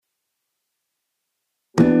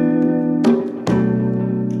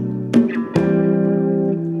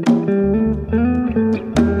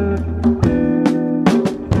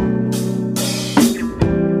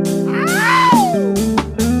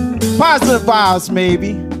Positive vibes,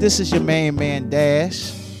 maybe. This is your main man,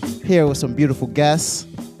 Dash. Here with some beautiful guests.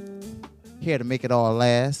 Here to make it all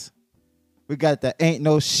last. We got the Ain't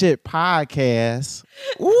No Shit podcast.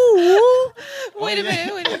 Ooh. Wait a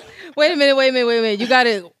minute. You got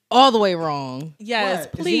it all the way wrong. Yes,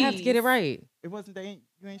 What? please. You have to get it right. It wasn't the You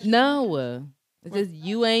Ain't Shit? No. It's just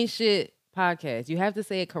You Ain't Shit podcast. You have to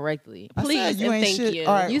say it correctly. I Please said and thank shit. you.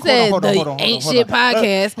 All right, You hold on, said hold on, the hold on, Ain't hold Shit on.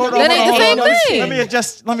 podcast. Hold on, That hold ain't on, the hold on. same thing.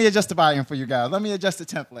 Let me adjust the volume for you guys. Let me adjust the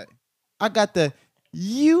template. I got the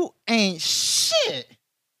You Ain't Shit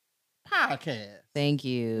podcast. Thank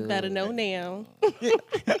you. Better know now.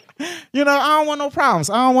 You know, I don't want no problems.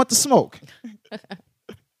 I don't want the smoke.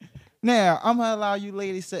 Now, I'm going to allow you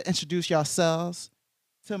ladies to introduce yourselves.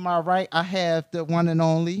 To my right, I have the one and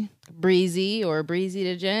only. Breezy or Breezy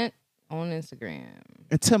the Gent on Instagram.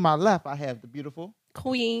 And to my left, I have the beautiful.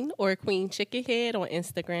 Queen or Queen Chickenhead on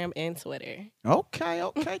Instagram and Twitter. Okay.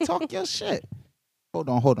 Talk your shit. Hold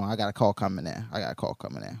on. I got a call coming in.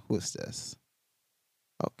 Who is this?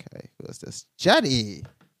 Okay, who is this? Jetty.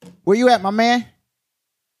 Where you at, my man?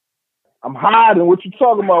 I'm hiding. What you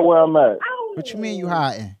talking about where I'm at? What you mean you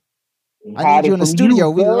hiding? I'm I need you in the from studio.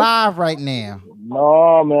 you, We sir. live right now.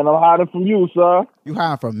 No, man, I'm hiding from you, sir. You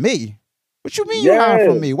hiding from me? What you mean you Yeah. hiding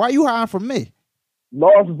from me? Why you hiding from me?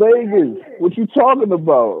 Las Vegas. What you talking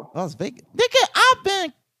about? Las Vegas. Nigga, I've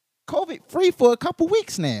been COVID free for a couple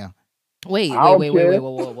weeks now. Wait, I don't care.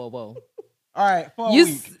 whoa. All right, for a You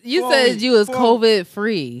week. you For a said week. you was For a- COVID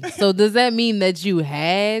free. So does that mean that you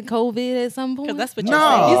had COVID at some point? Because that's what No. you're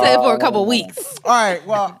saying. You said for a couple weeks. All right,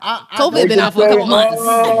 well, I COVID don't- been out for a couple months.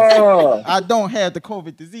 I don't have the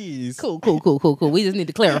COVID disease. Cool. We just need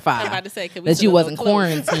to I'm clarify about to say, could we that put you a wasn't little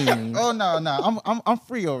close? quarantined. Oh no, I'm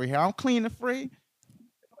free over here. I'm clean and free.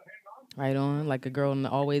 Right on, like a girl in the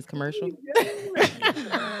Always commercial.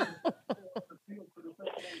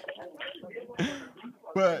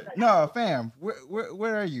 But no, fam,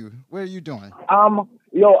 where are you? Where are you doing? I'm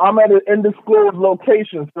at an undisclosed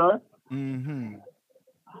location, son. Mm-hmm.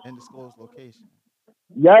 Undisclosed location.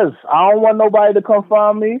 Yes, I don't want nobody to come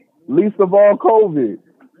find me, least of all COVID.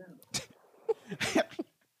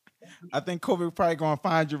 I think COVID probably gonna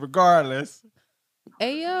find you regardless.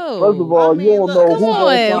 Hey yo. First of all, I mean, you don't look, know come who on,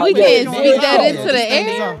 gonna find we me. can't Maybe speak it's that out into there. the This thing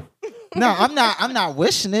is air. out. No, I'm not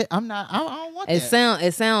wishing it. I don't want It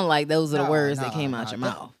that. sound like those are the Nah, words that nah, came nah. out your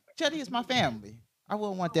mouth. Jetty is my family. I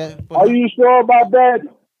wouldn't want that. Are you sure about that?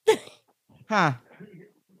 Huh?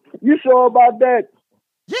 You sure about that?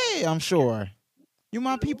 Yeah, I'm sure. You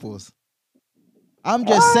my peoples. I'm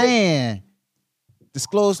just saying,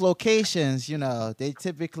 disclosed locations, you know, they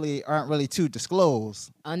typically aren't really too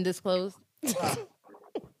disclosed. Undisclosed.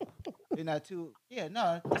 They're not too,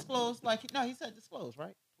 disclosed. He said disclosed,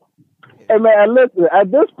 right? Hey man, listen.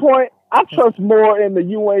 At this point, I trust more in the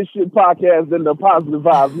You Ain't Shit podcast than the Positive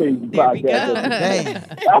Vibes Maybe There we podcast.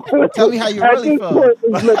 go. Dang. Tell me how you At really this feel. point,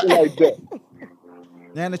 it's looking like that.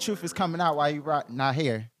 Now the truth is coming out while you not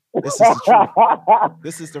here. This is the truth.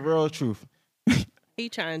 This is the real truth. He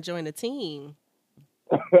trying to join the team.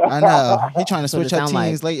 I know. He trying to That's what switch it up sound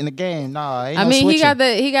teams late in the game. Nah, ain't I no mean, switching.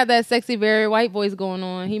 he got that sexy Barry White voice going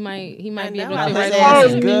on. He might be I able to know. fit His right ass on.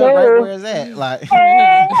 is Oh, good no. right where it's at. Like, this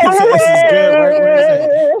is good right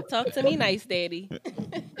where it's Talk to me nice, daddy.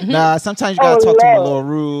 at. Nah, sometimes you gotta Oh, talk to him a Lord. little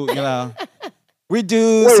rude, you know. We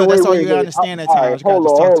do, Wait, so that's wait, all wait, you gotta wait. understand at All right, times. You gotta hold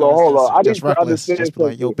just on, talk to hold on. I us need just to reckless. understand Just be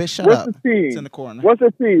like, yo, something. bitch, shut What's up. the team? It's in the corner. What's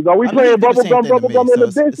the team? Are we I mean, playing you do the same thing to me, bubblegum in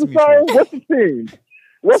the so bench it's or mutual. something? What's the team?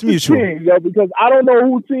 What's It's the mutual. team, yo? Because I don't know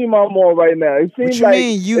who team I'm on right now. It What seems you like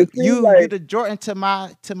mean? You it seems like it don't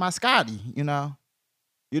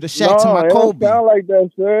Kobe. sound like that,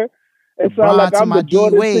 sir. It LeBron sounds like to I'm my the D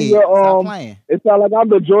Jordan to Wade. your Stop playing. It sounds like I'm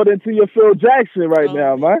the Jordan to your Phil Jackson right Oh,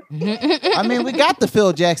 now, man. I mean, we got the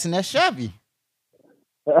Phil Jackson. That's Chevy.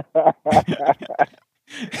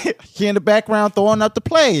 He in the background throwing up the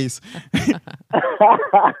plays.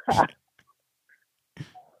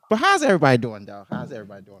 But how's everybody doing, though? How's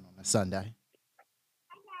everybody doing on a Sunday?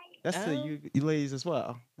 That's to you ladies as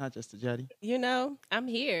well, not just to Jetty. You know, I'm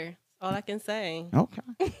here. All I can say. Okay.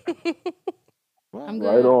 Well, I'm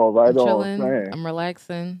Right good. on, right I'm on, chilling. man. I'm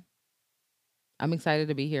relaxing. I'm excited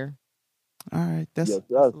to be here. all right. That's, Yes,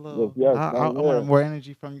 that's yes, a little. yes, I same here. want more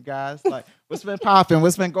energy from you guys. Like, what's been popping?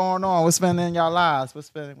 What's been going on? What's been in y'all lives? What's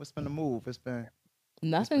been the move? What's been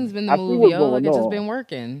Nothing's been the I see move, what's yo. Like going I just on. been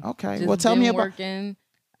working. okay? Just Well, tell me been about. working.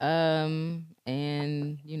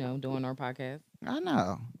 And you know, doing our podcast. I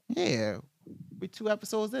know. Yeah, we 2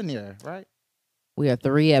 episodes in there, right? We are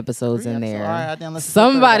 3 episodes 3 in episodes. there. All right, I didn't listen to the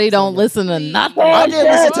third Somebody episode don't yet. listen to nothing. I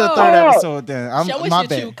didn't listen to the third Oh. episode. Then Show us my your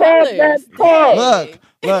bad. true colors. That part. Look,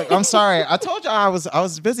 Look, I'm sorry. I told y'all I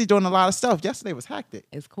was busy doing a lot of stuff. Yesterday was hectic.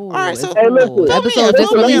 It's cool. All right, It's so- cool. Hey, listen. The episode Fill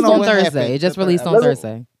just me in released on on what Thursday. happened. It just released on Let me-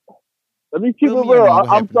 Thursday. Let me keep Fill it me in real. on what I'm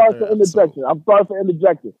happened sorry in for the episode. interjection. I'm sorry for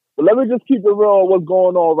interjecting. But let me just keep it real on what's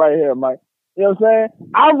going on right here, Mike. You know what I'm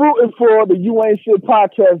saying? I'm rooting for the You Ain't Shit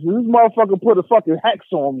podcast. This motherfucker put a fucking hex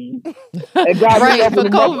on me. And got me Right, up for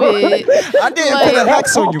in the COVID. I didn't put a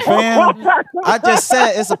hex on you, fam. I just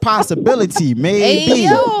said it's a possibility, maybe. Hey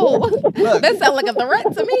yo, that sounds like a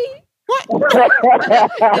threat to me. Y'all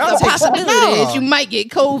The take- possibility No. is you might get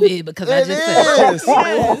COVID because I It just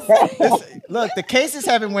said. is. Look, the cases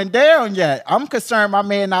haven't went down yet. I'm concerned my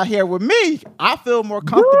man not here with me. I feel more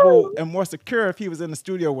comfortable and more secure if he was in the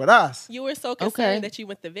studio with us. You were so concerned Okay. that you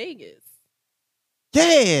went to Vegas.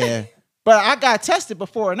 Yeah. But I got tested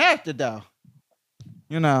before and after, though.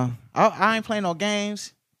 You know, I ain't playing no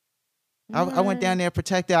games. I went down there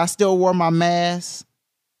protected. I still wore my mask.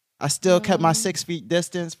 I still kept my 6 feet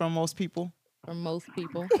distance from most people. For most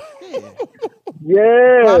people. Yeah.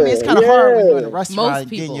 Yeah. Well, I mean, it's kind of hard when you're in a Most restaurant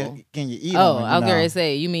people. getting your eat Oh, on. I was you going know. to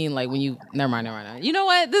say, you mean like when you, never mind. You know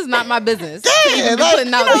what? This is not my business. Yeah, You be like,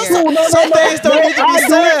 putting out you know, there. No, some things don't need to I'll be do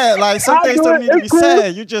said. Like some I'll things do don't it. need to be It's cool.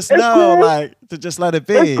 said. You just It's know, cool. like to just let it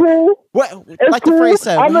be. It's cool. What, It's like the cool. phrase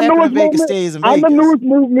said, I'm what the happened in newest Vegas movement. stays in I'm the Vegas. newest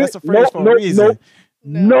movement. That's a phrase for a reason.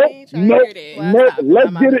 No, I ain't trying to hear that. Well, Nope. stop. Let's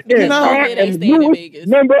I'm get out. it in. You know, I COVID ain't am the staying in newest Vegas.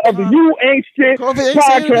 member of the You Ain't Shit COVID ain't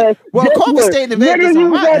staying in- podcast. well, Guess COVID what? stayed in Nigga, Vegas you on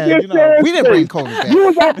was my out end, there you know. sharing We didn't bring space. COVID back. You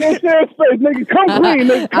was out there sharing space, nigga. Come clean,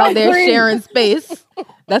 nigga. Come Out there clean. sharing space.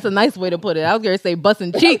 That's a nice way to put it. I was going to say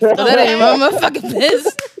busting cheeks, but that ain't my motherfucking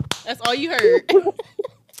business. That's all you heard.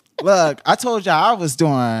 Look, I told y'all I was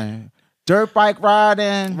doing dirt bike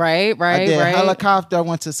riding. Right, I did right. helicopter. I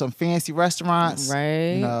went to some fancy restaurants.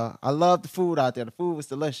 Right. You know, I love the food out there. The food was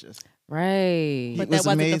delicious. Right. But It was that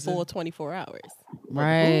wasn't the amazing. full 24 hours.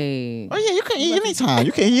 Right. Oh yeah, you can eat anytime.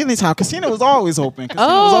 You can eat anytime. Casino was always open. Casino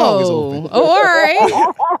was always open. All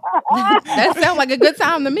right. That sounds like a good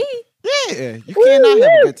time to me. Yeah, you cannot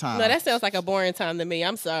have a good time. No, that sounds like a boring time to me.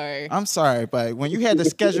 I'm sorry. I'm sorry, but when you had the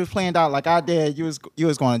schedule planned out like I did, you was going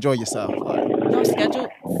to enjoy yourself. Like, No schedule.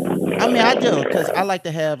 I mean, I do because I like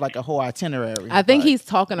to have like a whole itinerary. I think Like, he's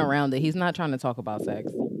talking around it. He's not trying to talk about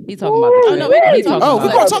sex. He's talking about the Oh, trip. no, we gonna He's talk talking Oh, about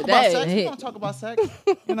we're sex gonna talk about today. sex. We're gonna talk about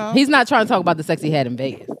sex. You know, He's not trying to talk about the sex he had in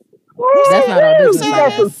Vegas. That's not our business. You I got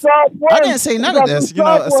guess. some sharp words. I didn't say none You of got this. some You know,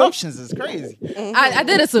 sharp words. assumptions is crazy. I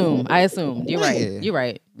did assume. I assumed. You're Yeah. right. You're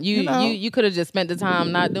right. You know. you could have just spent the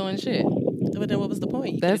time not doing shit. But then what was the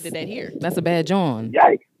point? You could have That's did that here. That's a bad John.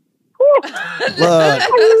 Yikes. Look,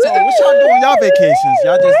 so what y'all doing y'all vacations?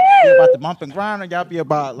 Y'all just be about the bump and grind, or y'all be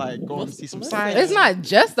about like going to see some sights? It's not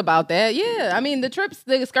just about that. Yeah. I mean, the trips,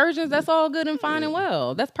 the excursions, that's all good and fine and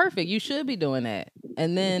well. That's perfect. You should be doing that.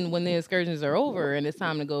 And then when the excursions are over and it's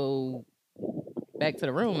time to go back to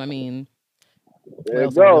the room, I mean, There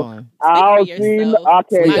what you else are we go. doing? I'll Speak for see. yourself. I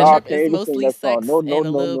can't. My I trip can't is even sing mostly that song. sex No, and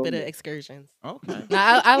a little bit no. of excursions. Okay.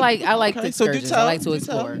 Now, I like the Okay, so do excursions. tell. I like to do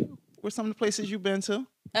explore. tell. Where's some of the places you've been to?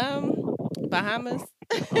 Bahamas.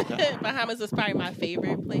 Bahamas was probably my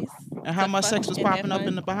favorite place. And how to much fuck sex was and have popping up fun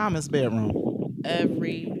in the Bahamas bedroom?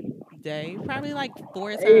 every day. Probably like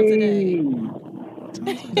 4 times a day.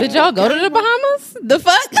 Hey. Did y'all go to the Bahamas? The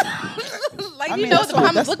fuck? Like, I you mean, know what that's the what-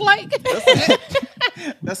 Bahamas that's- look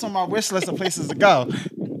like? That's on my wish list of places to go.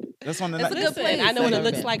 That's on the It's a next. good place. Listen, I know what I've it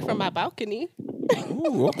looks been. like from my balcony.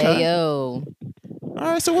 Ooh, okay. Hey, yo. All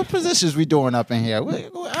right, so what positions we doing up in here?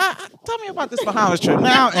 Tell me about this Bahamas trip.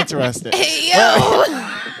 Now I'm interested. Hey,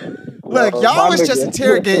 yo. Look, y'all my was just nigga.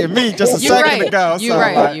 interrogating me just a You're second right. ago. You're so,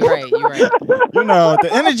 right. like, You're right. You're right. you know, the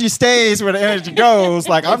energy stays where the energy goes.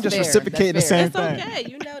 Like, I'm That's just fair. reciprocating the That's same It's thing. okay.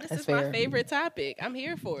 You know, this That's is my fair. favorite topic. I'm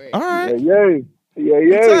here for it. All right. Yeah.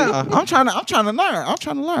 I'm trying to learn. I'm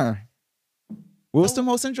trying to learn. What's the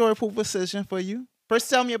most enjoyable position for you? First,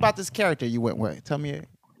 tell me about this character you went with. Tell me,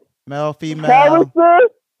 male, female. Character?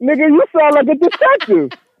 Nigga, you sound like a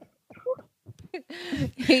detective.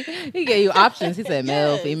 He gave you options. He said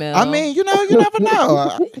male, Yes. female. I mean, you know, you never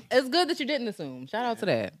know. it's good that you didn't assume. Shout out to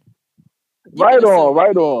that. You Right can on, assume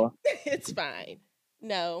right me. on. It's fine.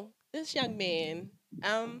 No, this young man,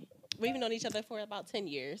 we've known each other for about 10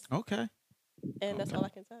 years, Okay. and that's all I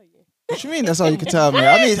can tell you. What you mean? That's all you can tell me.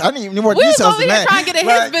 I need more We was details over than here that. trying to get in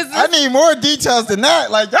his business. I need more details than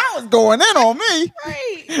that. Like, y'all was going in on me.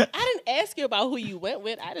 Right. I didn't ask you about who you went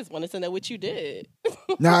with. I just wanted to know what you did.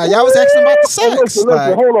 Nah, y'all was asking about the Hey, sex. listen,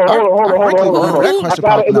 Like, hold on. I frankly Hold remember on. that I question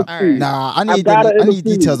gotta popping up. intercede. Nah, I I need gotta I need intercede.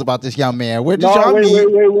 details about this young man. Where did No, y'all meet?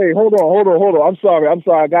 wait. Hold on. I'm sorry.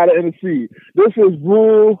 I gotta intercede. This is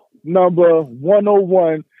rule number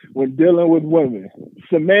 101 when dealing with women.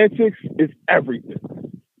 Semantics is everything.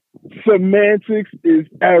 semantics is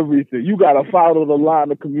everything. You gotta follow the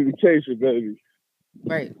line of communication, baby.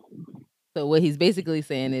 Right. So what he's basically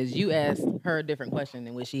saying is you asked her a different question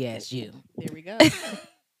than what she asked you. There we go.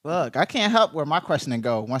 Look, I can't help where my questioning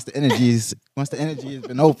go once the energy has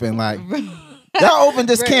been open. Like y'all opened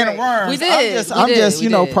this can of worms. We did. I'm just We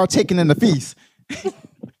did. partaking in the feast.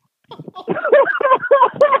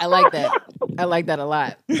 I like that. I like that a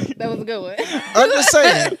lot. That was a good one. I'm just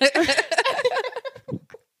saying.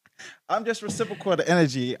 I'm just reciprocal to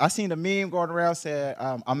energy. I seen the meme going around said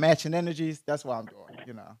I'm matching energies. That's what I'm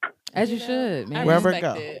doing, As you should, I man. Wherever it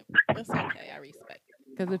respect go. it. That's okay. I respect it.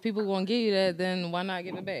 Because if people won't give you that, then why not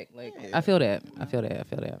give it back? Like, I feel that. I feel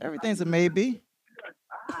that. Everything's a maybe.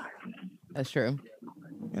 That's true.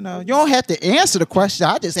 You don't have to answer the question.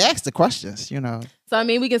 I just ask the questions, So, I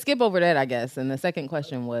mean, we can skip over that, I guess. And the second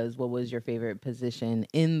question was, what was your favorite position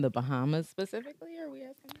in the Bahamas specifically? Are we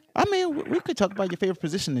asking that? I mean, we could talk about your favorite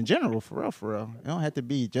position in general, for real. It don't have to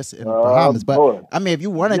be just in the Bahamas. But, boy. I mean, if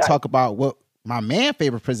you want to talk about what my man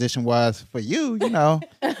favorite position was for you, we can go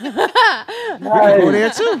there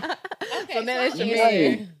too. Okay, So now that's your yeah.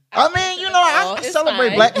 man. I mean, I It's celebrate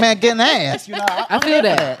fine. black men getting ass. I feel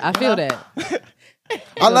that. I feel that.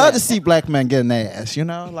 I love to see black men getting ass.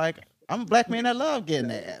 Like I'm a black man that love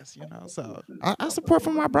getting ass. So I support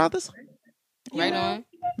from my brothers. Right on.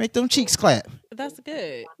 Make them cheeks clap. That's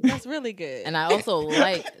good. That's really good. And I also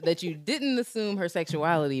like that you didn't assume her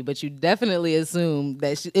sexuality, but you definitely assumed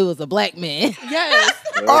that it was a black man. yes.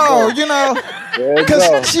 Oh, There you because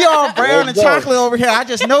go. she all brown and Let's go. chocolate over here. I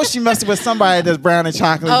just know she messing with somebody that's brown and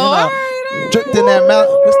chocolate. all right. Dripped in that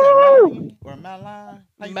what's that? Melanin or melan?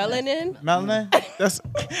 How you Melanin. Melanin. That's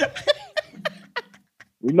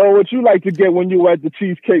We know what you like to get when you at the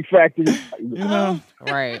Cheesecake Factory.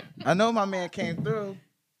 Right. I know my man came through.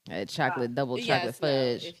 That chocolate, double chocolate Yes, no,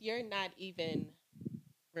 fudge. if you're not even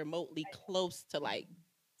remotely close to like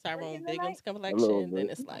Tyrone Bigum's complexion, then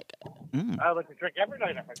it's like I like to drink every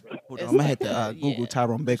night. Hold on, I'm gonna have to Google Yeah.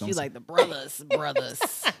 Tyrone Bigums. She like the brothers.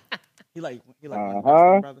 he like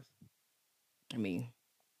Uh-huh. brothers. Let me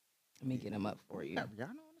get him up for you. Yeah, Rihanna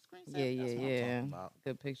on the screen. Yeah, That's what I'm yeah. talking about.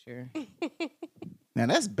 Good picture. Man,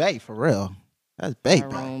 that's Bay for real. That's Bay.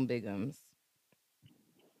 Tyrone Bigums.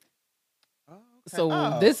 Oh, okay. So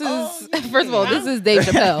Oh, this is oh, yeah. first of all, this is Dave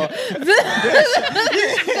Chappelle.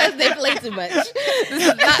 Because they play too much. This is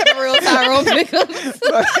not the real Tyrone Bigums.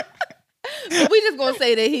 But we just gonna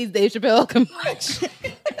say that he's Dave Chappelle complexion.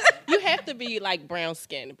 you have to be like brown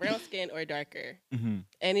skin or darker. Mhm.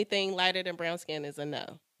 Anything lighter than brown skin is a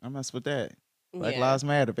no. I mess with that. Black Yeah. Lives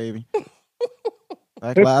Matter, baby.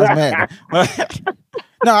 Black Lives Matter.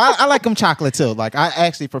 No, I like them chocolate too. Like I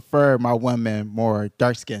actually prefer my women more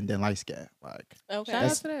dark skinned than light skinned. Like Okay. Shout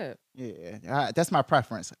out to that. yeah, that's my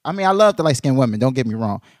preference. I mean, I love the light skinned women. Don't get me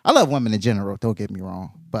wrong. I love women in general. Don't get me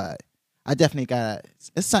wrong. But I definitely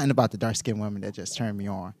it's something about the dark skinned women that just turned me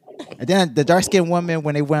on. And then the dark skinned women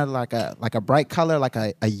when they wear like a bright color, like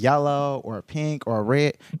a yellow or a pink or a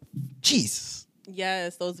red. Jesus.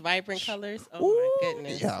 Yes, those vibrant colors. Oh Ooh, my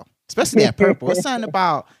goodness. yeah, especially that purple. It's something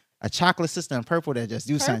about a chocolate system in purple that just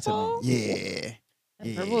do something Purple? to me.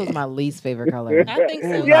 Yeah. Purple is my least favorite color. I think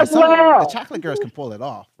so. Yes, Some of wow. the chocolate girls can pull it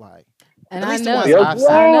off. Like And At I least the know, ones I've I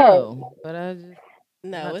seen. know, but I just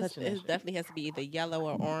No, Not it touching that shit. definitely has to be either yellow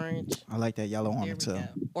or orange. I like that yellow on There it we too. go.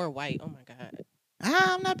 Or white. Oh my god.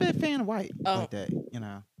 I'm not a big fan of white Oh. like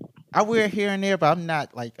that. I wear it here and there, but I'm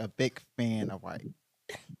not like a big fan of white.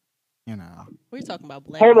 We're talking about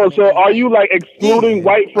black. Hold on. women So and are white. you like excluding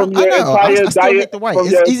white from I your know. I entire still diet? hate the white. From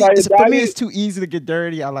It's your easy. entire For me, diet? it's too easy to get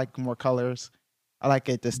dirty. I like more colors. I like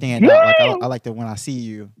it to stand out. Like I like that when I see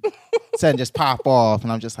you, something just pop off,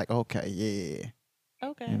 and I'm just like, okay, yeah,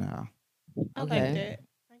 Okay. I like Okay. that.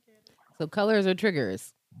 I get it. so colors are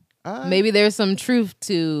triggers. Uh, Maybe there's some truth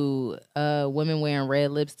to women wearing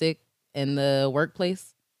red lipstick in the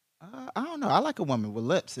workplace. I don't know. I like a woman with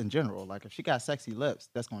lips in general. Like if she got sexy lips,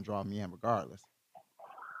 that's gonna draw me in regardless.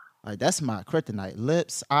 Like that's my kryptonite.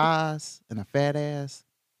 Lips, eyes, and a fat ass.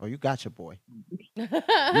 Oh, you got your boy. You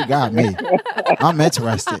got me. I'm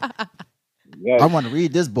interested. Yes. I want to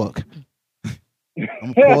read this book.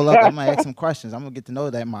 I'm gonna pull up. I'm gonna ask some questions. I'm gonna get to know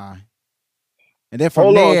that mind. And then from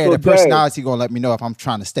Hold on, there, so the Dave- personality gonna let me know if I'm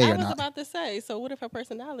trying to stay I or was not. about to say. So what if her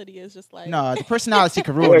personality is just like? No, the personality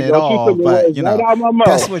can There ruin you it go. She all. took the But words right out my mouth.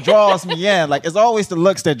 that's what draws me in. Like it's always the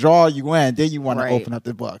looks that draw you in. Then you want Right. to open up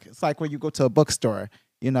the book. It's like when you go to a bookstore.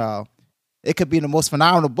 It could be the most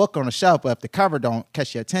phenomenal book on the shelf, but if the cover don't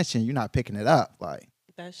catch your attention, you're not picking it up. Like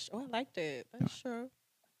That's. Oh, I like that. That's true.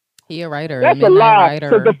 He a writer. That's a midnight lie. writer.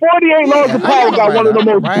 Because the 48 Laws of Power got one of the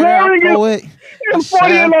most boring. The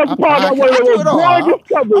 48 Laws of Power got one of the most boring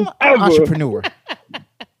covers I'm an ever. entrepreneur.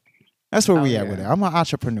 That's where we Oh, at with it. I'm an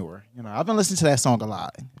entrepreneur. You know, I've been listening to that song a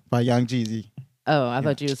lot by Young Jeezy. Oh, I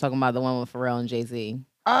thought you was talking about the one with Pharrell and Jay-Z.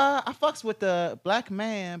 I fucks with the Black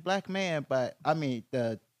Man, but I mean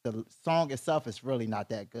the song itself is really not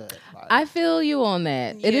that good. Like, I feel you on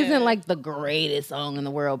that. It Yeah. isn't like the greatest song in the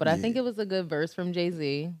world, but I think Yeah. it was a good verse from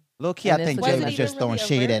Jay-Z. low key, and I this think was Jay like- was just throwing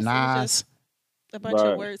Wasn't even shade at really a verse, it was Nas. just a bunch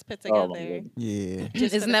Right. of words put Oh, my together. goodness. Yeah. just for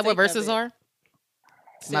Isn't the that what sake of verses it. are? My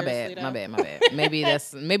Seriously, bad. My though. bad. My bad.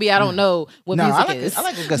 Maybe I don't know what No, music I is.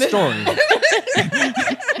 like a good story.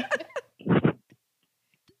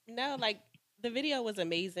 No, like the video was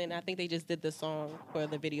amazing. I think they just did the song for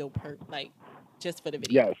the video just for the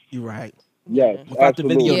video. Yes, You're right. yes, Without the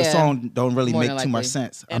video, absolutely. Yeah. the song don't really More make than too much likely.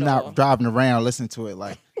 sense. At I'm not all. driving around listening to it.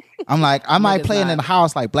 Like, I'm like, I might Niggas play it in not. the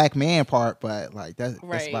house like Black Man part, but like that's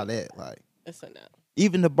Right. about it. Like, It's enough.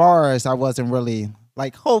 even the bars, I wasn't really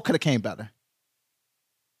like. Hope could have came better.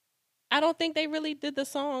 I don't think they really did the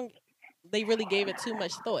song. They really gave it too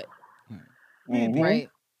much thought. Mhm. right.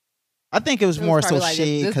 I think it was It was more so probably like,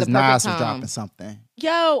 shade this because the perfect Nas was time. dropping something.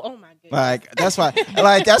 Yo, oh my goodness. Like that's why,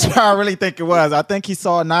 that's why I really think it was. I think he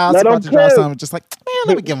saw Nas Let about him to drop cook. something, just like, man,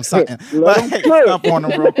 let me give him something. Let him Like, cook. stop on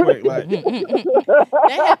him real quick. Like,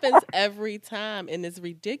 That happens every time, and it's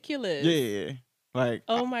ridiculous. yeah, like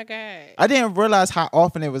Oh my god. I didn't realize how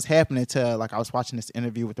often it was happening till like I was watching this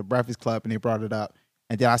interview with the Breakfast Club and they brought it up.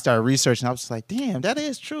 And then I started researching. I was just like, damn, that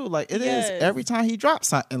is true. Like it is Yes. every time he drops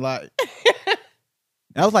something. Like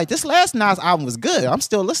I was like, this last Nas album was good. I'm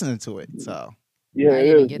still listening to it. So Yeah, I it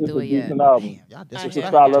didn't is. get It's through a it yet. decent album. damn, y'all I It's a disrespect.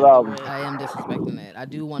 haven't solid gotten album. through it. I am disrespecting it. I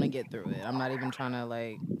do want to get through it. I'm not even trying to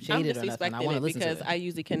like shade I'm it or nothing. I disrespecting want to it listen because to it. I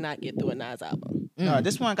usually cannot get through a Nas album. No,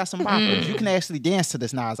 this one got some boppers. You can actually dance to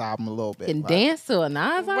this Nas album a little bit. Can like- dance to a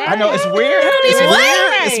Nas album? I know it's weird. don't It's even weird.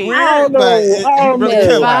 like It's it. weird. I don't know. But it I don't really know.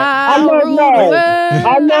 could. Like, I love rule the Nas. world.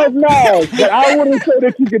 I love Nas, but I wouldn't say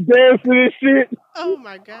that you could dance to this shit. Oh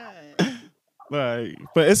my god.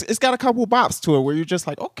 but it's got a couple bops to it where you're just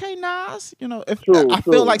like, okay, Nas, you know, if True, I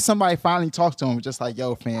true. feel like somebody finally talked to him, just like,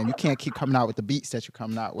 yo, fam, you can't keep coming out with the beats that you're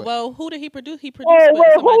coming out with. Well, who did he produce? He produced Oh, with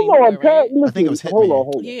wait, somebody hold on, newer, right? Pat. I think it was Listen, hold Hitman. on,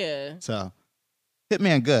 hold on. Yeah. So,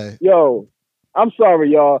 Hitman good. Yo, I'm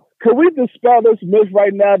sorry, y'all. Can we dispel this myth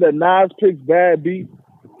right now that Nas picks bad beats?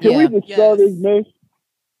 Can we dispel Yes. this myth?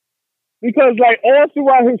 Because, like, all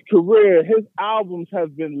throughout his career, his albums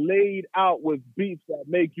have been laid out with beats that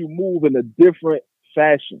make you move in a different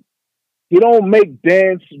fashion. He don't make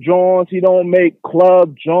dance joints. He don't make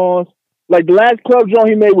club joints. Like, the last club joint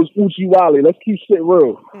he made was Uchi Wally. Let's keep shit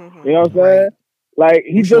real. Mhm. You know what I'm saying? Like,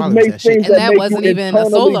 he Uchi just Wally was makes that shit. things And that that make wasn't you even a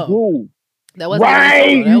internally solo. groove. That wasn't Right,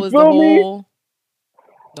 even a solo. you That was the feel me?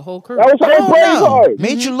 whole crew. That was I how don't Brain know. Hard.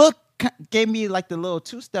 Made you look, gave me like the little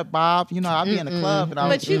two-step bob. You know, I'll be in the club and I'll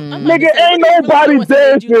But you, Mm. I'm about to Nigga, say, ain't what you nobody really doing was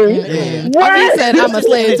dancing. made you Yeah. look I What? said I'm a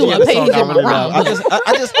slave to Yeah, a the page song in I my really love. round.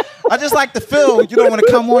 I just like the feel. You know, when it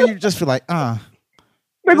come on, you just feel like, Nigga,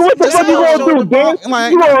 what the Just fuck you show gonna do, the dance? bar-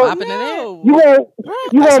 like- You gonna, Popping it in. No. you gonna, you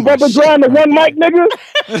that's gonna my rubber shit grind the right one there. mic,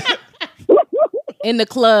 nigga? In the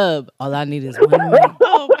club, all I need is one mic.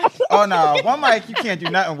 Oh, my- oh no, one mic you can't do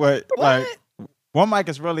nothing with. Like one mic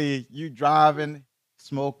is really you driving,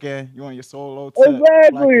 smoking, you on your solo tip.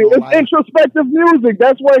 Exactly. like, you know, It's like- introspective music.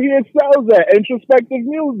 That's what he excels at. Introspective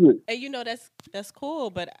music. and you know that's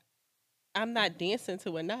cool, but I'm not dancing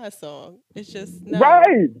to a Nas song. It's just no.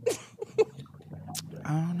 Right. I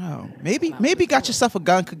don't know. Maybe got yourself a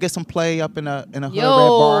gun, could get some play up in a hood red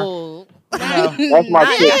bar. Yo. You know? That's my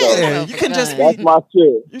Not shit, though. Yeah, you can just That's be, my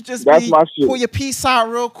shit. you just That's be my shit. pull your piece out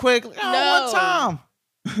real quick. Like, oh, No. one time.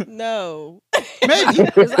 No. Maybe.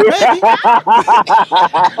 Maybe.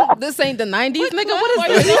 This ain't the 90s, nigga. club What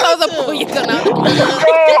are is you this? How's going a pull to? your gun out?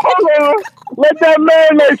 Hold on. Let that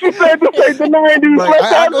man know. She said this ain't the 90s. Like, Let I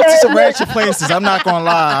that go to some man know. ratchet places. I'm not gonna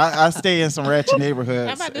lie. I stay in some ratchet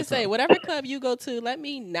neighborhoods. I'm about to It's say, a- whatever club you go to, let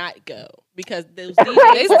me not go because those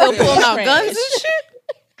DJs They still are pulling out trash. guns and shit.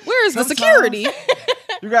 Where is the Sometimes- security?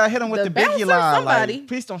 you gotta hit them with The the, Biggie bouncer, line. somebody. Like,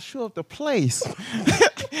 please don't shoot up the place.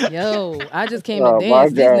 Yo, I just came Oh, to my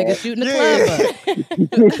dance. These God. niggas shooting the Yeah.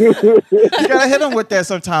 club up. You gotta hit them with that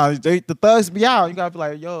sometimes. The thugs be out. You gotta be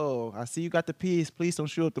like, yo, I see you got the piece. Please don't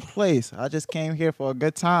shoot up the place. I just came here for a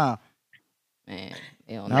good time. Man,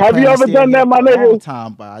 they don't And I know. Have plan you to ever stay done here that, my for a long nigga?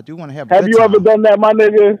 time, but I do want to have a Have good you time. ever done that, my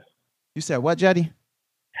nigga? You said what, Jetty?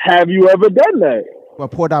 Have you ever done that? What,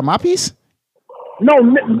 poured out my piece? No,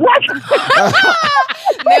 what?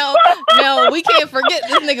 Now, we can't forget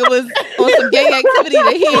this nigga was on some gang activity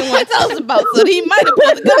that he didn't want to tell us about, so he might have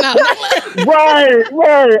pulled the gun out. Right.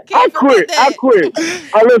 I Can't quit. forget I that. quit.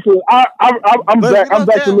 Listen. I'm back. I'm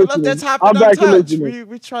back to listening. I'm back to listening.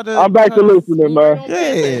 We try to. I'm back to listening, Right man. on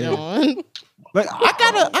pay Yeah. attention. But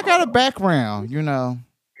I got a background, you know.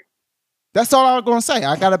 That's all I was gonna say.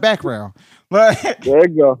 I got a background. But There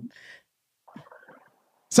you go.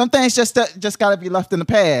 some things just gotta be left in the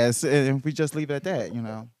past, and we just leave it at that, you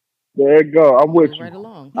know. There you go. I'm with Move right you.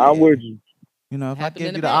 along. I'm Yeah. with you. You know, if I Happened give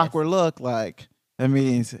in you the the past. awkward look, like that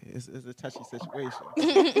means it's a touchy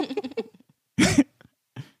situation.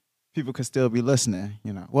 People could still be listening,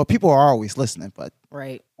 you know. Well, people are always listening, but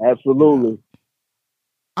Right. Absolutely.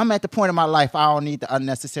 I'm at the point in my life I don't need the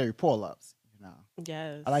unnecessary pull-ups. You know,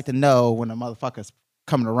 Yes. I like to know when the motherfucker's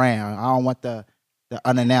coming around. I don't want the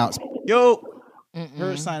unannounced. Yo,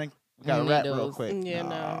 heard signing. We got to Need rap real those. quick. Yeah, Nah.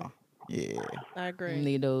 no. Yeah, I agree.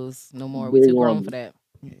 Need those no more. We Big too grown on for that.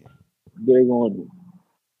 yeah. Big on you.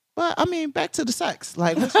 But I mean, back to the sex.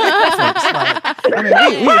 Like, what's your preference? Like, I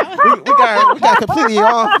mean, we got completely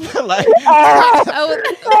off. Like,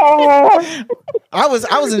 I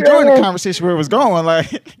was enjoying the conversation where it was going.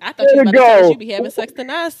 Like, I thought you was about to tell us you be having sex to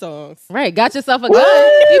 9 songs. Right. Got yourself a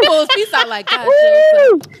gun. He pulls peace out like, got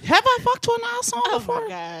yourself. have I fucked to a Nas song Oh before? my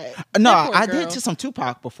God. No, That poor I girl. did to some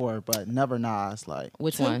Tupac before, but never Nas. Like,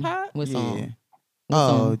 Which one? Tupac? What yeah.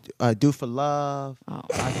 song? Oh, Do for Love. Oh.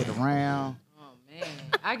 I Get Around. Oh man.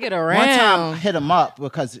 I get One time I around. hit him up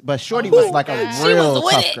but Shorty was like a God. She real was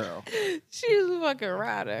with tough it. girl. She was a fucking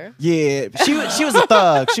rider. Yeah, she was a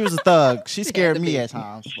thug. She was a thug. She scared to me be. at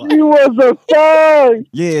times. She Like, was a thug.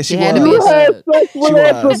 yeah, she had to be was. a You had thug. sex with She her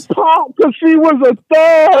at was. the top because she was a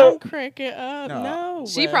I'm thug. cracking up. No. No.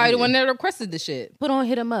 She probably the one that requested the shit. Put on,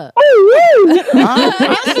 hit him up.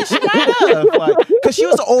 Honestly, she might have. Like, cause she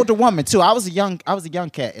was an older woman too. I was a young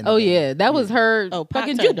cat. In the Oh band. yeah, that was her Oh, Pac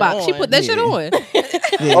fucking turned her jukebox. She on. put that shit Yeah. on.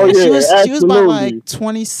 Yeah, Oh, she yeah, was about absolutely. like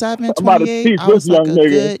 27, I'm about to 28. teach I was this like a young nigga.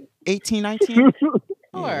 good 18, 19.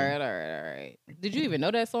 All right. Did you even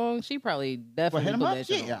know that song? She probably Well, definitely hit him put up? that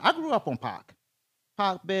shit Yeah, on. I grew up on Pac.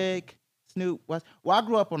 Pac, Big, Snoop, West. Well, I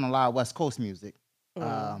grew up on a lot of West Coast music.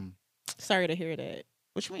 Sorry to hear that.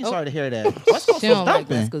 What you mean? Oh. Sorry to hear that. West Coast She was don't like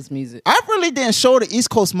dumping. West Coast music. I really didn't show the East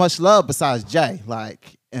Coast much love besides Jay,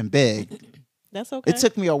 like, and Big. That's okay. It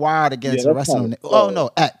took me a while to get Yeah, into the that's rest of them. kinda Oh sad. no,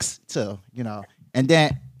 X too, you know, and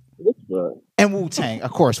then What's that? and Wu Tang,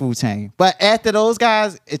 of course, Wu Tang. But after those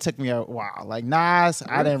guys, it took me a while. Like Nas,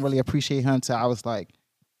 I didn't really appreciate him until I was like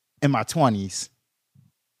in my 20s.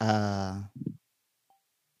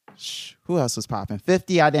 Who else was popping?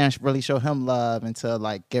 50, I didn't really show him love until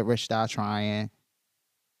like Get Rich Die Trying.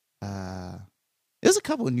 There's a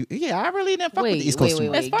couple of new. Yeah, I really didn't fuck with the East Coast too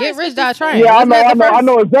much. As far Get as Rich 50 Die Trying. Yeah, I Wasn't know, that I the know, I first-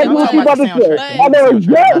 know exactly I'm what talking you about to about the say. soundtrack. I know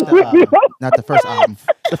exactly. Not the first album.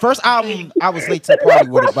 The first album, I was late to the party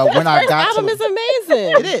with it, but when I First got album to is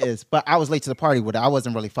amazing. it is, but I was late to the party with it. I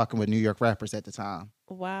wasn't really fucking with New York rappers at the time.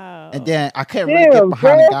 Wow. And then I couldn't really get Damn,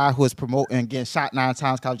 behind bro. the guy who was promoting and getting shot 9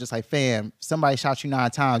 times. Cause I was just like, fam, somebody shot you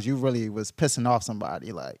 9 times. You really was pissing off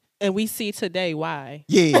somebody. Like, And we see today why.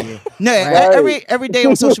 yeah. No, Right. every day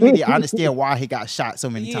on social media, I understand why he got shot so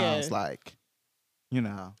many Yeah. times. Like, you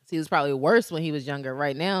know. He was probably worse when he was younger.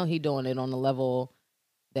 Right now, he doing it on the level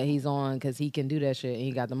that he's on because he can do that shit and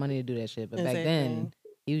he got the money to do that shit. But back then,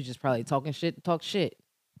 he was just probably talking shit to talk shit.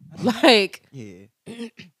 Like, Yeah.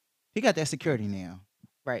 He got that security now.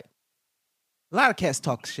 right. A lot of cats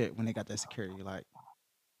talk shit when they got that security. Like,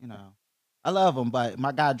 you know. I love him, but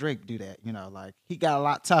my guy Drake do that. You know, like he got a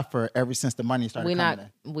lot tougher ever since the money started coming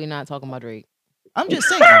in. We're not talking about Drake. I'm just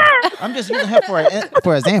saying. I'm just using him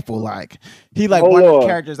for example. Like he like Oh, one of the Lord.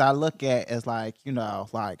 characters I look at as like, you know,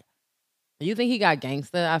 like You think he got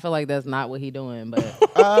gangster? I feel like that's not what he doing. But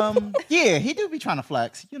yeah, he do be trying to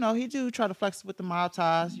flex. You know, he do try to flex with the mob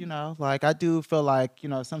ties, you know. Like I do feel like, you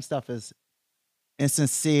know, some stuff is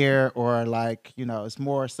insincere or like, you know, it's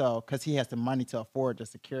more so because he has the money to afford the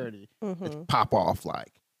security. It's pop off.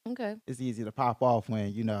 Like okay. it's easy to pop off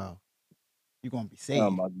when, you know, you're gonna be safe.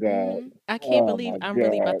 Oh my god. I can't Oh, believe my I'm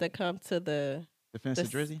really about God. to come to the Defense of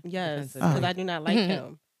Drizzy? Yes, Defense of because Drizzy. I do not like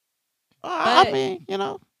him. I But- mean, you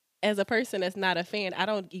know. As a person that's not a fan, I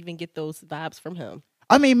don't even get those vibes from him.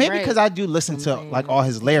 I mean, maybe Right. because I do listen to Something like all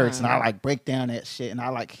his lyrics and I sometimes. like break down that shit and I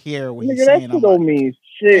like hear what he's Nigga, that saying. shit I'm don't like, mean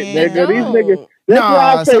shit, Man, nigga. These No. niggas. That's why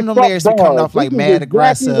I nah, say some of them fuck lyrics be coming bars. off like This is mad exactly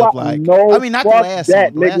aggressive. what- Like, no, I mean, not the fuck last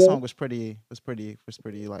that, song. The last nigga. song was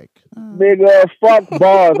pretty like. Nigga, fuck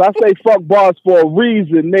bars. I say fuck bars for a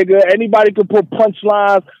reason, nigga. Anybody can put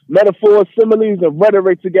punchlines, metaphors, similes, and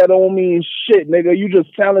rhetoric together don't mean shit, nigga. You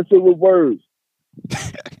just talented with words.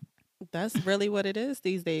 That's really what it is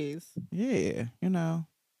these days. Yeah, you know.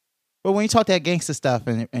 But when you talk that gangster stuff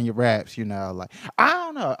and your raps, you know, like I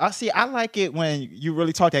don't know. I like it when you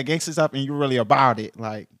really talk that gangster stuff and you really about it.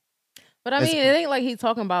 Like, But I mean, it ain't like he's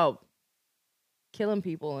talking about killing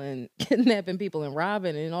people and kidnapping people and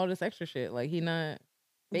robbing and all this extra shit. Like he not.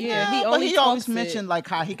 Yeah, he always mentioned like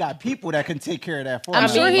how he got people that can take care of that for him. I'm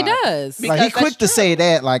sure he Like, does. Like he quick to say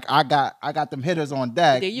that. Like I got them hitters on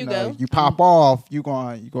deck. There you know, go. You pop off. You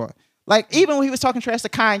going. Like even when he was talking trash to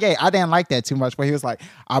Kanye, I didn't like that too much. Where he was like,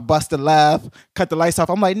 "I bust the left, cut the lights off."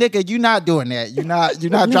 I'm like, "Nigga, you not doing that. You not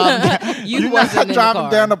driving. Down, You not wasn't in the driving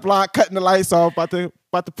car. down the block, cutting the lights off, about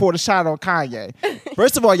to pour the shot on Kanye."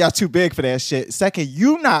 First of all, y'all too big for that shit. Second,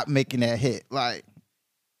 you not making that hit. Like,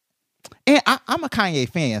 and I'm a Kanye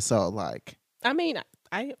fan, so like, I mean,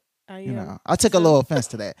 I you know, I took a little offense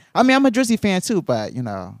to that. I mean, I'm a Drizzy fan too, but you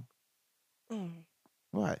know,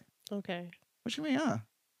 what? Okay. What you mean, huh?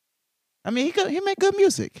 I mean, he make good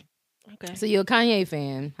music. Okay. So you're a Kanye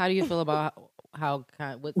fan. How do you feel about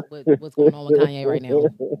what's going on with Kanye right now?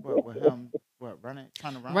 With him,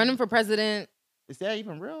 trying to run? Running for president. Is that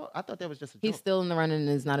even real? I thought that was just a joke. He's still in the running and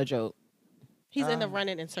it's not a joke. He's in the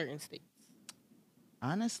running in certain states.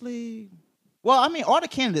 Honestly, well, I mean, all the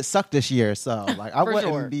candidates suck this year, so like I wouldn't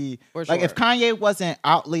sure. be For like sure. if Kanye wasn't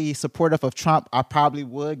outly supportive of Trump, I probably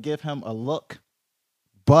would give him a look.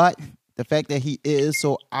 But the fact that he is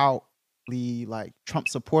so outly like Trump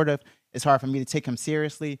supportive, it's hard for me to take him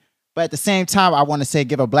seriously. But at the same time, I want to say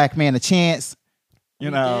give a black man a chance. You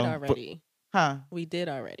We know, did already. huh? We did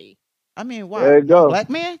already. I mean, why? There you go. Black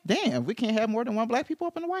man? Damn, we can't have more than one black people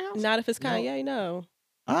up in the White House. Not if it's Kanye, no.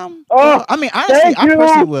 Well, I mean, honestly, thank I you.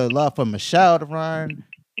 personally would love for Michelle to run.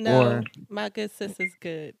 No, Or- my good sis is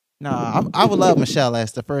good No, I would love Michelle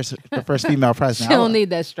as the first female She president. don't need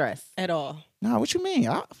that stress. at all. No, what you mean?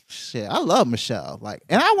 I love Michelle. Like,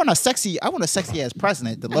 and I want a sexy ass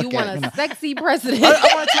president to look You at. want You know? a sexy president.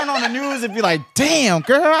 I want to turn on the news and be like, "Damn,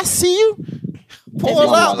 girl, I see you." This Pull is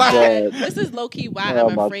up, why- like, this is low key why Oh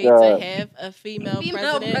I'm my afraid God. to have a female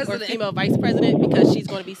Female president or president. female vice president because she's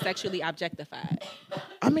going to be sexually objectified.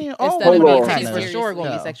 I mean, all Instead of women being are She's kinda- for sure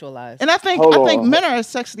going to yeah. be sexualized. And I think Hold on. men are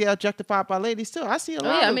sexually objectified by ladies too. I see a Oh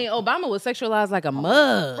lot. yeah, I of- mean Obama was sexualized like a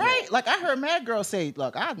mug. right? Like I heard Mad Girl say,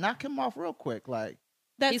 "Look, I'd knock him off real quick." Like,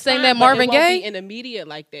 That's He's saying fine, that but Marvin it won't Gaye? be in the media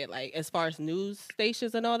like that. Like as far as news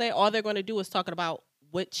stations and all that, all they're going to do is talking about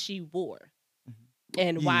what she wore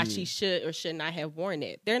and why Yeah. she should or should not have worn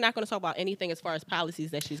it. They're not going to talk about anything as far as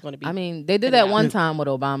policies that she's going to be. I mean, they did Put it that out. one time with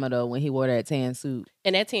Obama though when he wore that tan suit.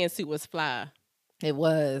 and that tan suit was fly. It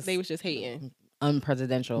was They was just hating.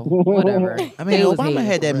 unpresidential, whatever. I mean, They was Obama hating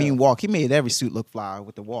had for that real. mean walk. He made every suit look fly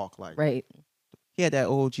with the walk. Like, Right. he had that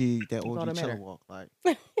OG that chiller matter. walk.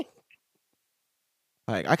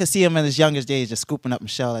 Like I could see him in his youngest days just scooping up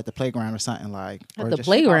Michelle at the playground or something like. At or the just-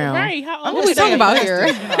 playground. Right? How I'm old What we is talking that? about here?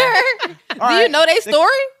 All Do you right. know their story?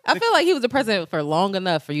 I feel like he was the president for long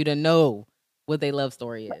enough for you to know what their love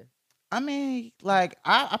story is. I mean, like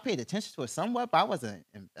I paid attention to it somewhat, but I wasn't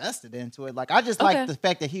invested into it. Like I just like Okay. the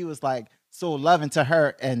fact that he was like so loving to her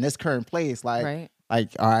in this current place. Like, Right. like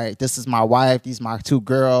all right, this is my wife. These my two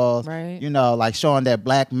girls. Right. You know, like showing that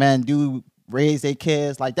black men do raise their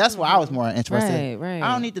kids. Like that's where I was more interested. Right, right.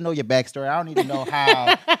 I don't need to know your backstory. I don't need to know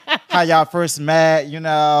how y'all first met. You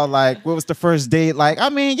know, like what was the first date? Like, I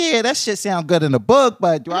mean, yeah, that shit sound good in the book,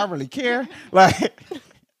 but do I really care? Like,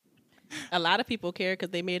 A lot of people care because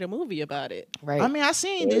they made a movie about it. Right. I mean, I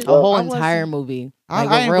seen Yeah, it. a whole I wasn't- entire movie. I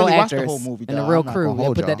Like ain't with real really watched the actors whole movie, and the though. real I'm not crew. gonna They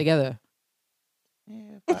hold put that y'all. together. Yeah,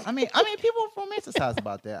 but, I mean, people romanticize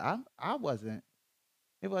about that. I wasn't.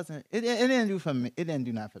 It wasn't. It didn't do for me. It didn't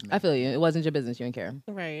do nothing for me. I feel you. It wasn't your business. You didn't care.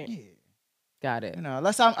 Right. Yeah. Got it. You know,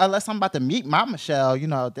 unless I'm about to meet my Michelle, you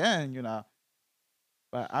know, then you know.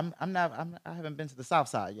 But I haven't been to the South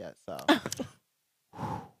Side yet, so.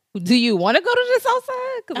 Do you want to go to the South Side?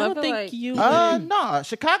 I Because I, don't feel think like you. No,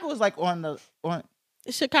 Chicago is like on.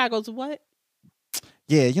 Chicago's what?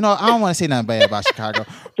 Yeah, you know, I don't want to say nothing bad about Chicago,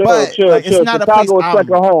 Chill, but chill, like, chill. it's not Chicago a place is I'm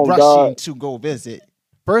second home, rushing dog. to go visit.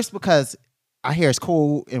 First, because I hear it's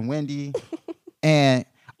cold and windy, and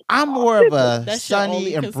I'm more of a That's your sunny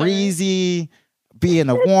only and concern? breezy, be in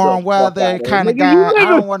the Get the warm fuck weather outta here, kind of nigga. guy. You I live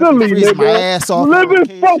don't in want to be Philly, freezing my nigga. ass off. You on live in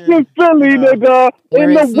vacation. fucking Philly, You know. nigga, Where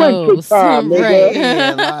in it the winter snows. time, nigga. Right.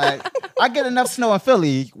 Yeah, like I get enough snow in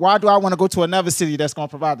Philly. Why do I want to go to another city that's going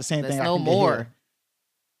to provide the same There's thing? I no can get more. here?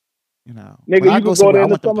 You know, Nigga, when I you can go somewhere, there I in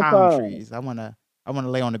the want them palm summertime. trees. I want to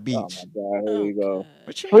lay on the beach. Oh my God, here we go. God.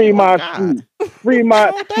 What you Free mean? my Oh, God. street. Free my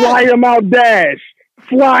What's wrong with fly that? him out dash.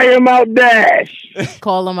 Fly him out dash.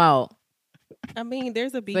 call them out. I mean,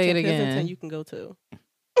 there's a beach Say it in Kensington again. you can go to.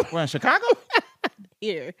 We're in Chicago.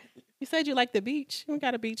 Here. You said you like the beach. We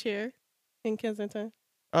got a beach here in Kensington.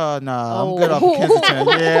 Oh no, I'm good off of Kensington.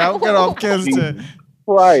 Yeah, I'm good off Kensington.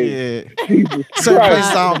 Right. Shit. Jesus Certain Christ.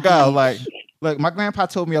 places I don't go. Like, look, my grandpa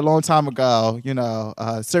told me a long time ago,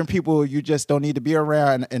 certain people you just don't need to be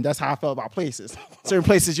around, and that's how I felt about places. Certain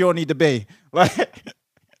places you don't need to be. Like,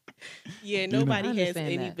 Yeah, nobody I has understand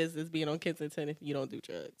any that. business being on Kensington if you don't do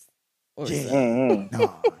drugs. Or Yeah. sex. Mm-hmm.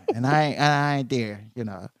 no, and I ain't there.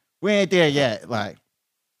 We ain't there yet. Like,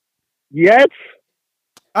 Yes.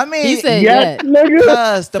 I mean, He said Yes, yes. nigga.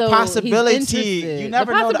 because the So he's possibility, interested. you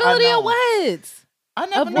never the know. possibility that I of know. what? I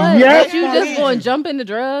never Of know. what? Yes, That you my just nigga. going to jump into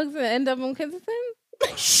drugs and end up on Kensington?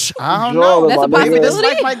 I don't Jordan, know. That's a my nigga. Maybe this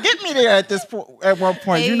possibility. life might get me there at this point. At one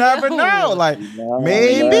point, you Hey, never yo. know. Like, Nah,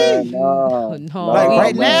 maybe. nah, No, like nah,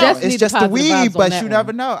 right we now, just it's need just the positive vibes weed, on but that you one.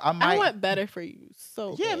 never know. I I might. want better for you.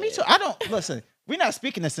 So Yeah, me bad. too. I don't listen. We're not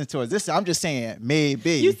speaking this into us. I'm just saying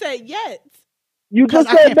maybe. You said yes. You Because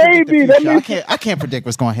just I said can't predict the maybe. That future. means. I can't predict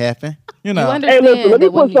what's going to happen. You Hey, understand listen. Let me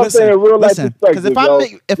that when put you something in real life Because perspective, if I yo.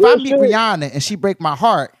 meet Real shit. Rihanna and she break my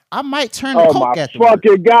heart, I might turn to Oh my coke afterwards.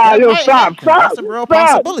 fucking god! That Yo, might stop! happen. Stop! That's a real Stop!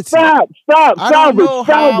 possibility. Stop! Stop! I don't know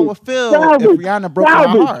how I Salvage! would feel Salvage! if Rihanna broke my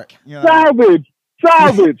Salvage! heart. Salvage!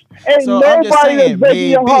 Salvage! Ain't So I'm just nobody that's saying,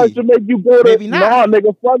 breaking your heart maybe. should make you go to. Maybe not. Nah,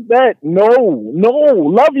 nigga, fuck that. No,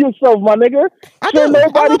 love yourself, my nigga. I Shouldn't do. I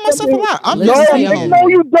nobody love myself a fucking- lot. I'm Listen just to your saying. homie. No,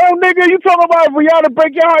 you don't, nigga. You talking about Rihanna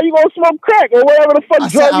break your heart? You gonna smoke crack or whatever the fuck I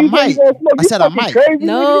said drug I you say might. you gonna smoke? I You said I fucking might. crazy, nigga.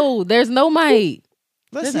 No, there's no might.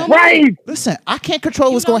 Listen, Right. listen. I can't control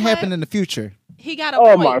You what's know going to what? happen in the future. He got a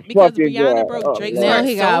Oh, my point because fucking Rihanna God. broke Oh, Drake's Lord. Now heart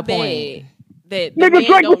he so got a bad point. that the Nigga, man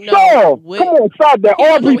Drake don't was know soft. what. Come on, stop that. He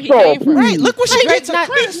don't know Aubrey where he came soft. from. Right? Look what she did Drake's to not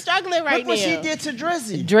Chris. struggling right Look what now. she did to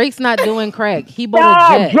Drizzy. Drake's not doing crack. He bought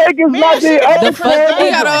Stop. a jet. Drake is Man, not she the got the fuck- epitome. He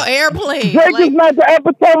got on airplane. Drake like, is not the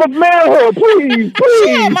epitome of manhood. Please, She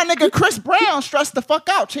had please. my nigga Chris Brown stressed the fuck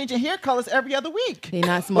out, changing hair colors every other week. He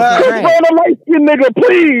not smoking Well, Chris crack. Brown, a light skinned nigga.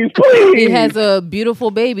 Please, please. He has a beautiful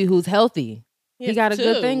baby who's healthy. He Yes, got a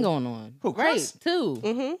good too. thing going on. Who, Right, Chris? too.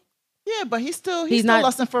 Mm-hmm. Yeah, but he's still He's still not-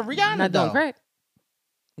 lusting for Rihanna Not though. doing crack.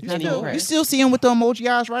 He's not doing You crack. still see him with the emoji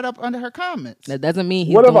eyes right up under her comments. That doesn't mean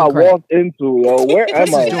he's What have doing I crack. walked into, yo? Where Chris am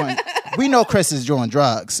is I? doing. We know Chris is doing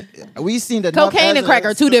drugs. We seen the Cocaine and crack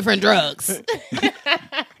are two different drugs,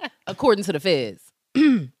 according to the feds.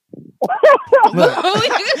 We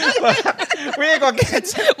ain't gonna get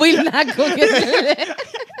to We not gonna get into that.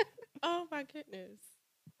 Oh my goodness.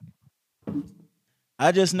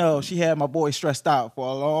 I just know she had my boy stressed out for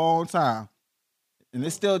a long time. And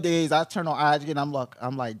there's still days I turn on IG and I'm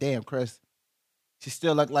like, damn, Chris, she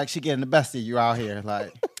still look like she getting the best of you out here.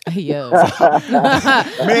 Like, Yo, maybe.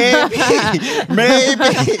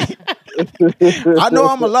 I know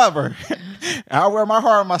I'm a lover. I wear my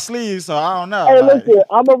heart on my sleeve, so I don't know. Hey, like- listen,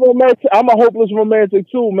 I'm a romantic. I'm a hopeless romantic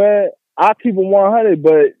too, man. I keep it 100,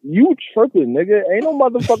 but you tripping, nigga. Ain't no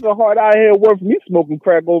motherfucking heart out here worth me smoking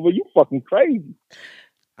crack over. You fucking crazy,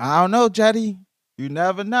 I don't know, Jetty. You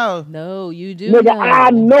never know. no, you do. nigga. know. I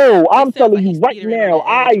know. I'm sound telling like you he's right teetering now. on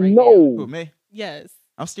the edge I right Who, know. me? Yes.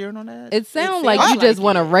 I'm steering on that. It sounds sounds like you like just it.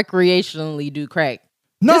 want to recreationally do crack.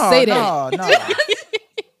 No, just say no, that. no. So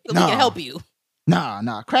we No. can help you.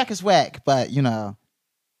 Nah. Crack is whack, but you know,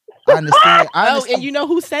 I understand. I Oh, understand. and you know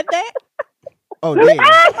who said that? Oh, damn.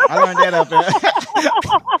 I learned that up there.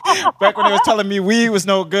 Back when they was telling me weed was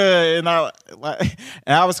no good, and I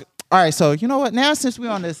was all right. So you know what? Now since we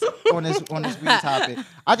on this weed topic,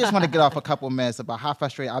 I just want to get off a couple minutes about how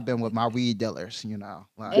frustrated I've been with my weed dealers. You know,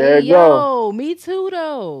 like, There Hey, you go. yo, me too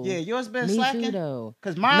though. yeah, yours been me slacking too though.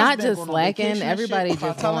 because mine Not been just going on slacking. vacation and Everybody shit without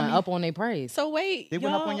just telling going me. up on their price. So wait, They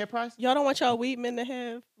went up on your price, y'all don't want y'all weed men to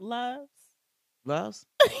have lives? loves,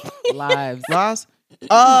 Lives. loves.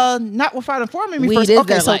 Not without informing me Weed first. is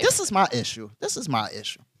Okay, their so life. this is my issue.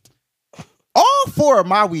 All 4 of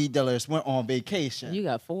my weed dealers went on vacation. You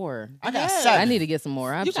got 4. I got Yeah. 7. I need to get some more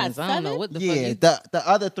You got options. I don't know 7? what the Yeah, fuck. the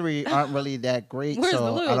other 3 aren't really that great, Where's the so I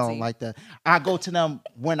loyalty? don't like that. I go to them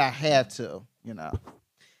when I have to, you know.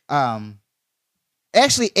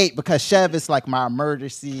 Actually 8 because Chev is like my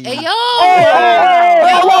emergency. Hey yo!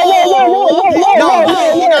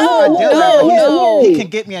 No, he can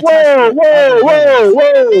get me a touch. Whoa, whoa, whoa,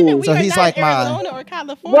 whoa. We So are he's not like in my- Arizona or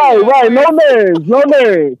California. Right. No or- names. No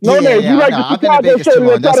names. Yeah, You I like know. the I've been to Chicago Vegas too city long.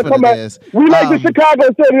 that try That's to what come it at. is. We like the Chicago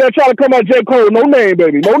city that try to come at J. Cole. No name,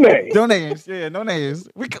 baby. No name. No names. Yeah, no names.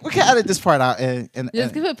 We can edit this part out and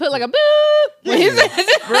Just put like a boop. When he said-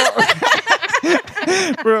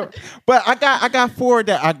 bro. But I got 4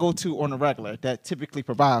 that I go to on a regular that typically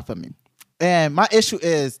provide for me. And my issue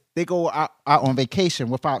is they go out on vacation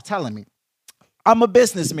without telling me. I'm a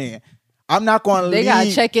businessman. I'm not going to They leave.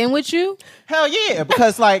 gotta check in with you. Hell yeah,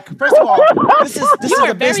 because like first of all, this is You a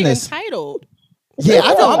are very business. entitled. Yeah,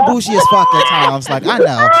 I know I'm bougie as fuck at times. Like I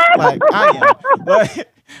know, like I am. But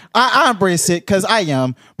I embrace it because I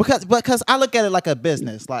am because I look at it like a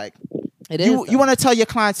business. Like It you is. you want to tell your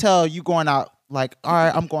clientele you going out. Like, all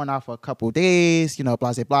right, I'm going out for a couple of days. You know,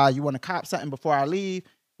 blah blah blah. You want to cop something before I leave.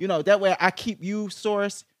 You know, that way I keep you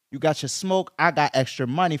sourced. You got your smoke. I got extra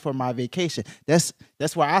money for my vacation. That's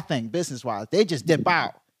why I think business wise, they just dip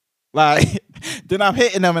out. Like then I'm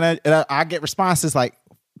hitting them and I get responses like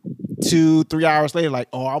 2-3 hours later, like,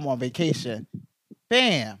 oh, I'm on vacation.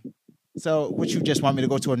 Bam. So what you just want me to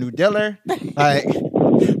go to a new dealer? Like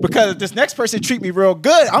because if this next person treat me real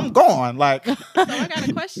good, I'm gone. Like So I got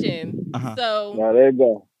a question. Uh-huh. So Now there you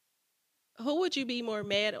go. who would you be more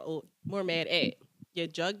mad at? Your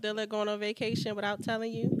drug dealer going on vacation without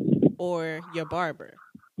telling you, or your barber?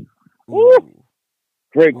 ooh.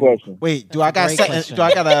 Great question. Wait, do That's I a got great question. do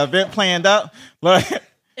I got an event planned up? Like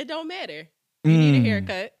It don't matter. You need a Mm.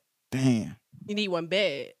 haircut. Damn. You need one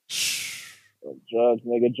bad. Drugs,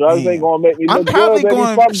 nigga. Drugs Damn. ain't gonna make me I'm look probably good, baby.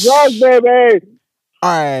 going- Fuck drugs, baby. All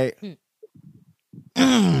right.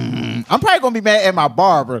 I'm probably gonna be mad at my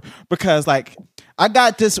barber because like I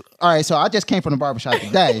got this. All right, so I just came from the barbershop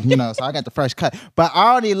today, you know, so I got the fresh cut. But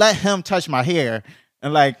I already let him touch my hair.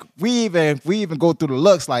 And like we even go through the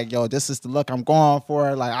looks like, yo, this is the look I'm going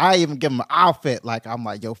for. Like I even give him an outfit. Like I'm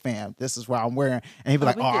like, yo, fam, this is what I'm wearing. And he be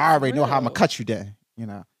like, we oh, get I already know how I'm real. gonna cut you then, you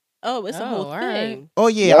know. Oh, it's a Oh, whole all thing. right. Oh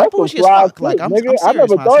yeah, Yeah, I'm that's some bougie as fly fuck. Like shit, I'm nigga. serious I never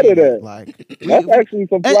when I thought say of that. Like That's actually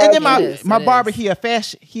some fly and then my It is, my it barber, is. he a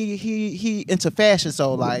fashion, he into fashion,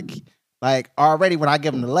 so like already when I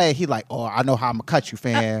give him the leg, he like, oh, I know how I'm gonna cut you,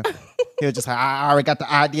 fam. He'll just like, I already got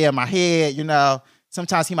the idea in my head, you know.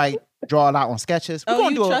 Sometimes he might draw it out on sketches. We're Oh, gonna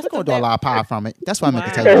you do trust a the lot of pie from it. That's why I meant to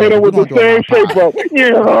Wow. tell and you. hit him We're with the gonna do a lot same of shape pie. up.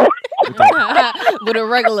 Yeah. With a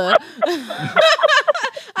regular.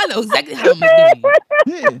 I know exactly how I'm gonna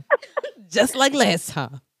do Yeah. it. Just like last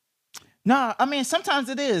time. No, I mean sometimes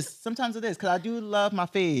it is. Sometimes it is because I do love my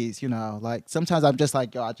phase. You know, like sometimes I'm just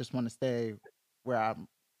like, yo, I just want to stay where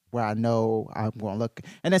I know I'm gonna look,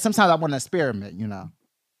 and then sometimes I want to experiment. You know,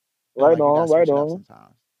 Right Like, you on, gotta right switch it up on.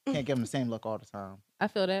 Sometimes can't give them the same look all the time. I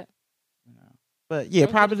feel that. You know, but yeah, Don't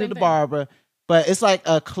do probably the the same thing. barber. But it's like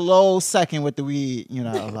a close second with the weed. You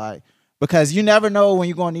know, like because you never know when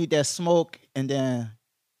you're gonna need that smoke, and then.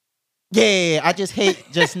 Yeah, I just hate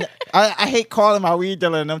I hate calling my weed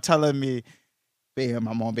dealer and them telling me, "Bam,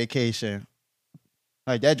 I'm on vacation."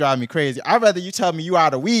 Like that drive me crazy. I'd rather you tell me you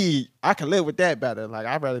out of weed. I can live with that better. Like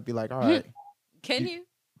I'd rather be like, all right, Can you?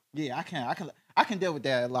 yeah, I can deal with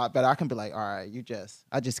that a lot better. I can be like, all right,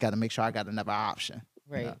 I just got to make sure I got another option.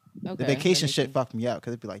 Right. know, Okay. The that vacation makes shit sense. fucked me up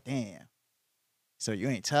because it'd be like, damn. So you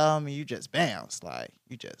ain't telling me, you just bounced. Like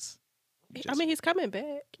you just. I mean, he's coming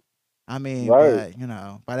back. I mean, Right. but you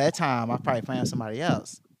know, by that time I probably found somebody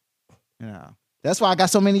else. You know, that's why I got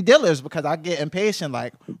so many dealers because I get impatient.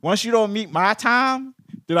 Like once you don't meet my time,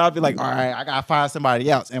 then I'll be like, all right, I gotta find somebody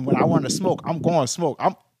else. And when I want to smoke, I'm going to smoke.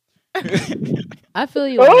 I feel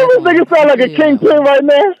you. Oh, on this that one. nigga sound like I a feel you on that kingpin one. right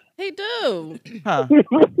now. He do. Huh?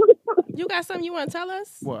 You got something you want to tell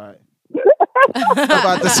us? What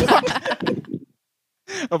about the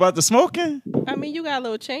about the smoking? I mean, you got a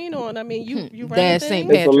little chain on. I mean, you run Dash St.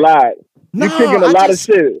 things. It's a Patrick. lot. No, You kicking a I lot just-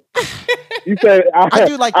 of shit. You said I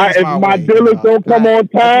do like things if my my way, dealers you know. don't come I on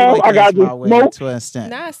do time, like I got things my to way smoke. to an extent.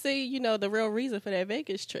 Now I see, the real reason for that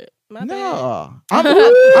Vegas trip. My bad. No, My I'm bad,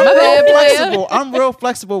 real player. flexible. I'm real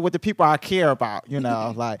flexible with the people I care about, you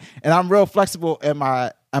know, like, and I'm real flexible in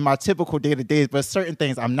my typical day to days, but certain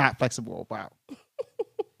things I'm not flexible about.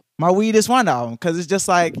 My weed is one of them because it's just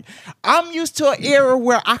like I'm used to an era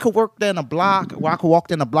where I could work in a block, where I could walk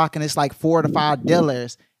in a block and it's like 4 to 5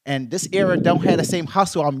 dealers, and this era don't have the same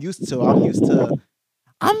hustle I'm used to. I'm used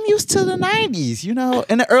to the 90s, you know,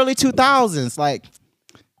 in the early 2000s, like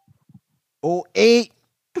 08,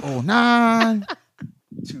 09,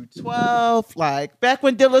 2012, like back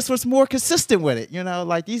when dealers was more consistent with it, you know,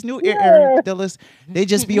 like these new era dealers, they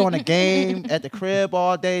just be on a game at the crib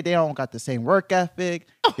all day. They don't got the same work ethic.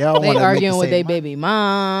 They don't They wanna make arguing the with same their money. baby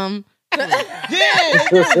mom. Yeah,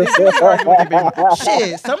 they do argue with their baby.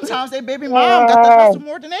 Shit, sometimes their baby mom got the hustle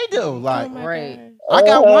more than they do. Like, Oh my Right. gosh. I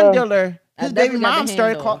got one dealer. I His baby definitely got mom the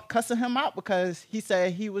started handle. cussing him out because he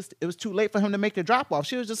said it was too late for him to make the drop off.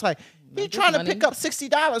 She was just like, he Make this trying to money. pick up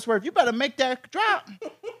 $60 worth. You better make that drop.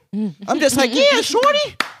 I'm just like, yeah,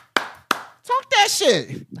 shorty, talk that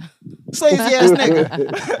shit, slazy ass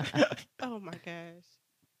nigga. Oh my gosh.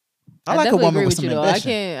 I like a definitely woman agree with with some you though.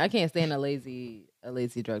 ambition. I can't stand a lazy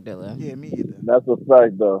drug dealer Yeah, me either. That's a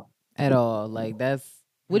fact, though. at all. Like that's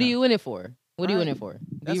what are Yeah. you in it for? What are you in Right. it for? Do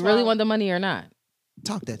That's you really why- want the money or not?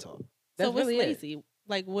 Talk that talk. So That's what's really it. lazy?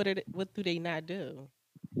 Like, what do they not do?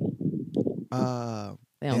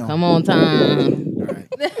 They don't come on time. Right.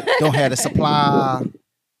 Don't have the supply.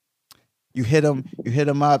 You hit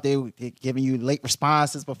them up. They giving you late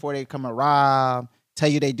responses before they come arrive. Tell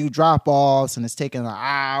you they do drop offs and it's taking an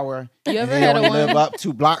hour. You ever and they had a only one? live up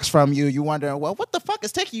 2 blocks from you. You wondering, well, what the fuck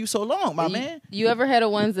is taking you so long, my man? You ever had the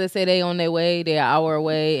ones that say they on their way, they an hour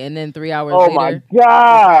away, and then 3 hours Oh later, my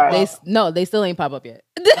god! they still ain't pop up yet.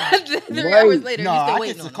 3 Right. hours later, No, you still I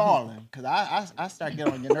waiting get to on them. calling because I start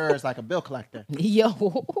getting on your nerves like a bill collector. Yo,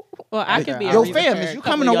 Well, I could be Yo, a reason fam, for is a you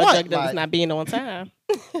couple coming of to y'all what? drug dealers Like- not being on time.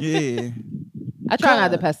 Yeah. I try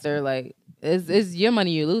not to pester. Like, it's your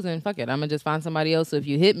money you're losing. Fuck it, I'm gonna just find somebody else. So if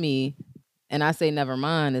you hit me, and I say never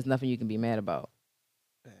mind, there's nothing you can be mad about.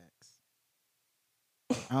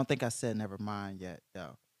 I don't think I said never mind yet,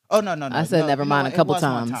 though. Oh no. I said never mind a couple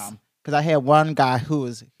times. Because I had one guy he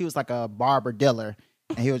was like a barber dealer,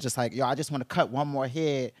 and he was just like, yo, I just want to cut one more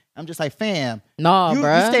head. I'm just like, fam, No, you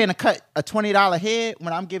bruh. staying to cut a $20 head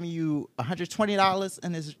when I'm giving you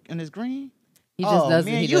 $120 in his green? He just doesn't.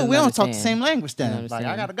 Me and he you, doesn't we don't talk the understand. same language He then. doesn't Like, I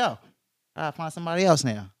understand. gotta go. I gotta find somebody else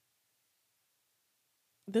now.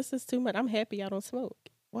 This is too much. I'm happy I don't smoke.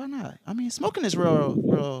 Why not? I mean, smoking is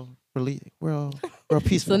real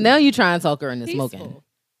peaceful. So now you try and talk her into Peaceful. smoking.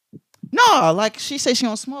 No, like she says she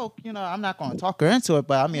don't smoke. You know, I'm not gonna talk her into it.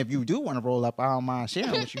 But I mean, if you do want to roll up, I don't mind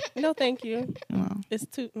sharing with you. No, thank you. You know, It's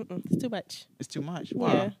too much. it's too much.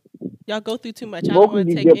 Yeah. Y'all go through too much. I Smoking don't want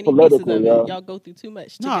to can take get any pieces of political, it. y'all. Y'all go through too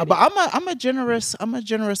much. to No, get but it. I'm a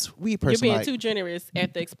generous weed person. You're being like, too generous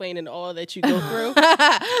after explaining all that you go through. You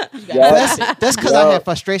gotta Yeah. stop it. that's because I Yeah. had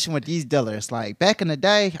frustration with these dealers. Like back in the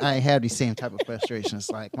day, I ain't had these same type of frustrations.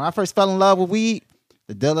 Like when I first fell in love with weed,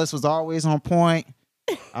 the dealers was always on point.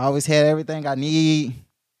 I always had everything I need.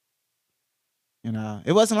 You know,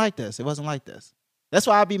 it wasn't like this. That's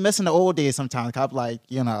why I be missing the old days sometimes. I'm like,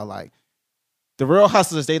 you know, like the real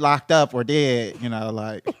hustlers, they locked up or dead. You know,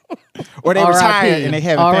 like or they retired and they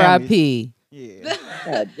have families. R.I.P. Yeah.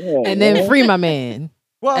 God damn, And then man. free my man.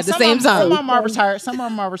 Well, At the some same of 'em- time. some of them are retired. Some of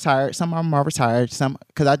them are retired. Some of them are retired. Some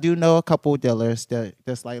because I do know a couple of dealers that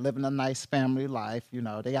just like living a nice family life. You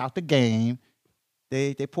know, they out the game.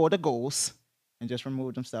 They pulled a ghost and just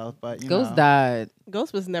removed themselves. But you Ghost know. died.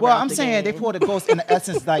 Ghost was never. Well, out I'm the saying they game. pulled a ghost in the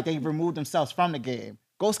essence like they removed themselves from the game.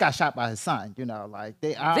 Ghost got shot by his son. You know, like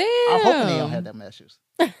I'm hoping they don't have them issues.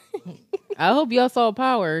 I hope y'all saw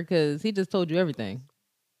Power because he just told you everything.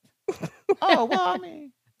 Oh well, I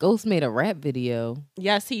mean, Ghost made a rap video.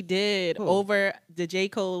 Yes, he did. Who? Over the J.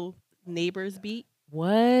 Cole Neighbors beat.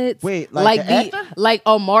 What? Wait, like the actor? like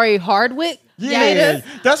Omari Hardwick? made us?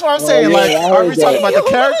 That's what I'm saying. yeah, Like, I are heard we talking that. about the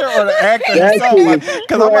character or the actor That himself? shit Like, was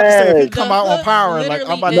because I'm about to say if he trash. come out on The Power, hook like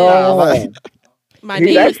I'm about to literally die. is. Like, My That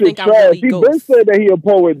neighbors shit think I'm trash. really He been Ghost. said that he a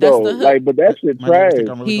poet That's though. the hook. Like, but that shit my neighbors think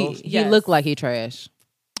trash. I'm really He ghost. he Yes. looked like he trash.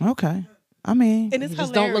 Okay. I mean, And it's He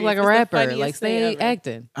just don't look like a hilarious. It's the rapper. funniest Like thing stay ever.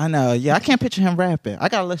 acting. I know. Yeah, I can't picture him rapping. I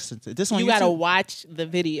gotta listen to this on You YouTube. gotta watch the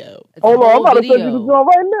video. It's a Hold on, I'm whole about to send you video. this joint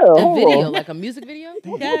right now. A Hold video, on. like a music video.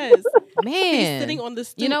 Yes, he's Man, sitting on the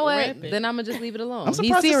stoop you know what? rapping. Then I'm gonna just leave it alone. I'm He's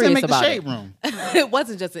surprised this serious didn't make the about shade it. room. It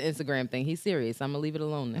wasn't just an Instagram thing. He's serious. I'm gonna leave it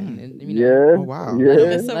alone then. And, you know, Yeah. Oh, wow. Yeah.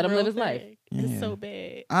 It's a Let him real live his life. thing. Yeah. It's so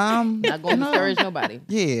bad. not gonna discourage nobody.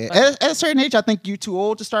 Yeah, at a certain age, I think you too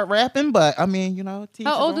old to start rapping. But I mean, you know, to each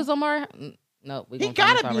How his old own. is Omar? No, we He gonna find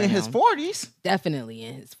gotta this out be right in his now. 40s. Definitely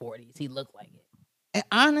in his 40s. He looked like it. And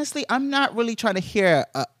honestly, I'm not really trying to hear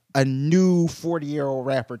a new 40-year-old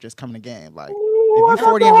rapper just come in the game. Like, if you're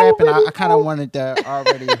 40 and rapping, I kind of wanted to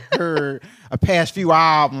already heard a past few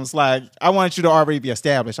albums. Like, I want you to already be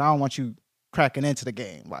established. I don't want you cracking into the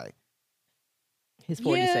game. Like, He's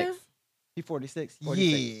 46. Yeah. he 46?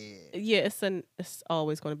 46. Yeah, it's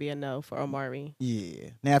always going to be a no for Omari. Yeah.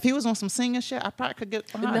 Now, if he was on some singing shit, I probably could get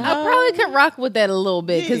behind No. it. I probably could rock with that a little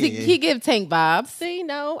bit because Yeah. he give Tank vibes. See,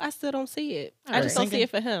 no, I still don't see it. I Alright. just don't see Singing? it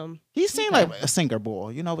for him. He seemed like a singer boy,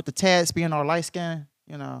 you know, with the tats being all light skin,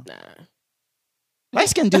 you know. Nah. Light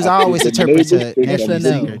skinned dudes I always interpret to Neighbors think naturally I'm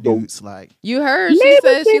really singer dudes. Like, You heard she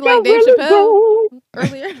said she liked Dave Chappelle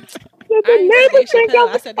earlier. I ain't say Dave Chappelle.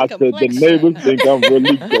 I said the I said the complexion. neighbors think I'm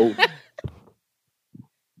really dope.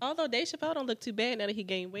 Although Dave Chappelle don't look too bad now that he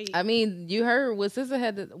gained weight. I mean, you heard what SZA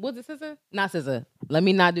had. Was it SZA? Not SZA. Let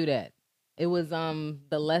me not do that. It was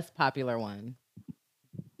the less popular one.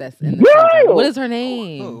 That's in the same time. What is her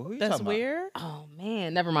name? who you That's talking about? weird. Oh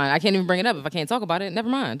man, never mind. I can't even bring it up if I can't talk about it. Never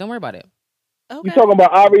mind. Don't worry about it. Okay. You talking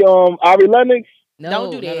about Ari Lennox? No,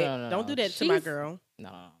 Don't do that. no. Don't do that to my She's- girl. No.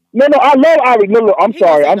 No, I love Ari. No, I'm He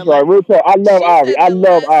gonna sorry. say I'm the sorry. less- Real talk. I love She Ari. said I the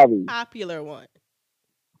love less Ari. Popular one.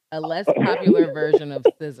 A less popular version of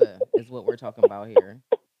SZA is what we're talking about here.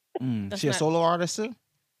 That's She a not- solo artist too?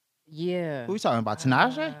 Yeah. Who we talking about?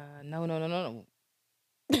 Tanaja? No.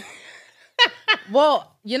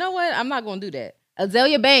 Well, you know what? I'm not gonna do that.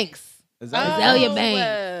 Azalea Banks. Is Azalea Oh,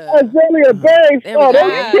 Banks. Azalea Banks. There we Oh, go.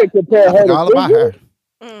 you can't compare I her forgot all to about Fizzy. her.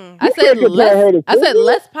 I You said can't compare her to less. I said Fizzy.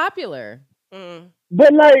 less popular.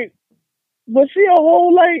 But like, but she a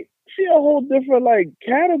whole different like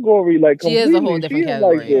category. Like She is a whole completely. different She is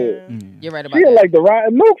like category. the, You're right about she is that. like the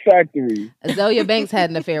Rotten Milk Factory. Azalea Banks had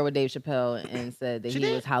an affair with Dave Chappelle and said that She he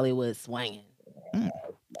did? was Hollywood swinging.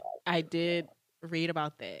 I did read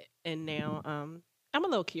about that, and now I'm a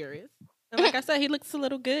little curious. And like I said, he looks a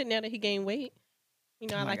little good now that he gained weight. You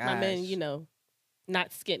know, Oh I my like my men. gosh. You know,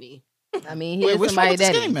 not skinny. I mean, he Wait, is what's wrong somebody with the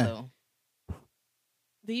that skinny is, man? so.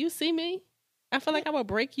 Do you see me? I feel like I would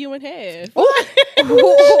break you in half. Like,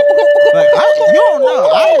 you don't know.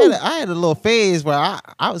 I had a little phase where I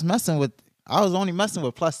was only messing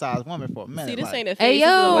with plus size women for a minute. See, this like, ain't a Hey face, this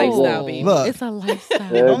is a yo, lifestyle, baby. Look. it's a lifestyle.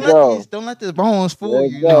 There don't you go. don't let the bones fool There you.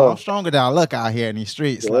 you You know, go. I'm stronger than I look out here in these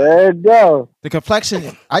streets. Like, There you go. the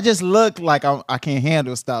complexion, I just look like I can't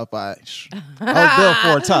handle stuff. But I was built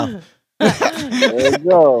for it tough. There you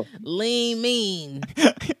go. Lean mean.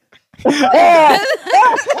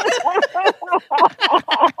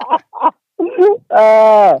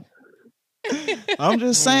 I'm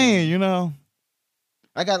just saying, you know,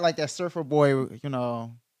 I got like that surfer boy, you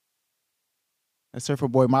know, that surfer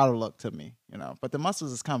boy model look to me, you know, but the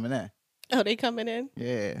muscles is coming in. Oh, they coming in?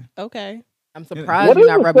 Yeah. Okay. I'm surprised What you're is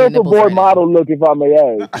not the rubbing your surfer nipples boy right now. model look, if I may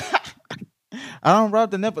ask? I don't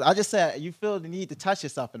rub the nipple. I just said you feel the need to touch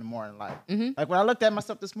yourself in the morning. Like, Mhm. like when I looked at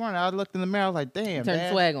myself this morning, I looked in the mirror, I was like, damn, Turn the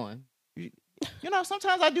man. swag on. You know,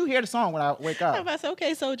 sometimes I do hear the song when I wake I'm up. about to say,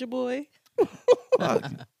 okay, soldier boy. Look,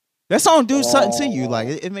 that song do something to you. Like,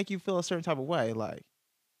 it make you feel a certain type of way. Like,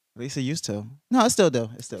 at least it used to. No, it still do.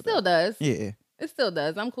 It still Still does. does. Yeah. It still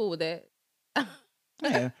does. I'm cool with that.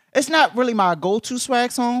 Yeah. It's not really my go-to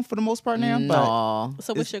swag song for the most part now, but No.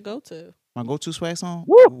 So what's your go-to? my go-to swag song?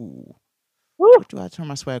 Woo. Ooh. Woo. What do I turn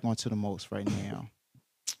my swag on to the most right now?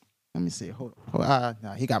 Let me see. Hold on.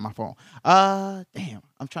 No, he got my phone. Damn.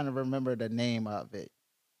 I'm trying to remember the name of it.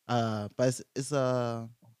 But it's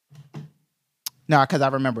no, because I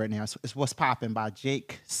remember it now. It's What's Poppin' by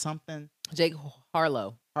Jake something. Jake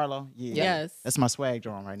Harlow. Harlow? Yeah. Yes. That's my swag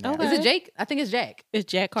drawing right now. Okay. Is it Jake? I think it's Jack. It's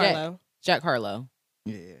Jack Harlow. Jack Harlow.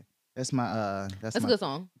 Yeah. That's my That's a my good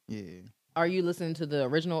song. yeah. Are you listening to the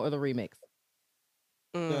original or the remix?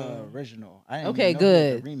 The original. I didn't Okay, even know he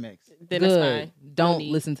had good. the remix. Then it's Good. fine. Don't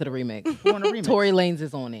need. listen to the remix. Who on the remix? Tory Lanez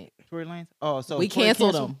is on it. Tory Lanez? Oh, so We Tory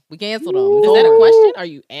canceled canceled? him. We canceled him. Is that a question? Are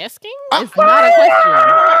you asking? It's not a question.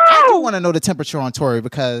 I do want to know the temperature on Tory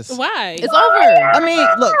because Why? It's over. I mean,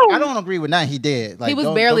 look, I don't agree with nothing he did. Like, He was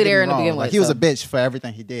don't barely get me there in the wrong. beginning, Like, he was so. a bitch for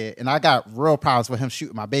everything he did, and I got real problems with him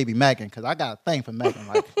shooting my baby Megan because I got a thing for Megan.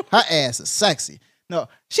 Like, her ass is sexy. No,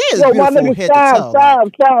 she is Yo, my beautiful nigga, head to toe. stop.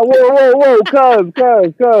 Whoa,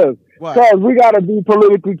 cuz. What? Cuz, we gotta be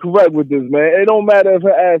politically correct with this, man. It don't matter if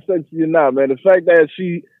her ass sexy or not, man. The fact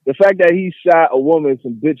that he shot a woman is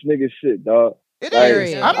some bitch nigga shit, dog. It Like,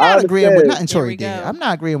 is. I I'm not agreeing with understand. nothing Here Tory we did. go. I'm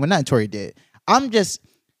not agreeing with nothing Tory did. I'm just.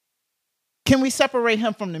 Can we separate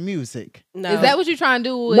him from the music? No. Is that what you're trying to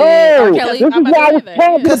do with No, R. this Kelly? is I'm why I about was to say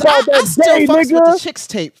talking that. Because about I that still day, fucks with the nigga. Chicks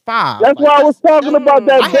Tape 5. That's why I was talking about I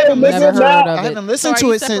that day, haven't Never nigga. heard Now, of I it. haven't So listened are to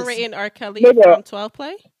you it since. separating R. Kelly Nigga. from 12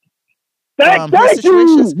 Play? thank His you,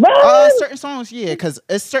 situations. man. Certain songs, yeah, because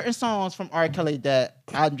it's certain songs from R. Kelly that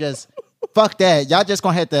I'm just fuck that. Y'all just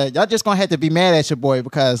gonna have to be mad at your boy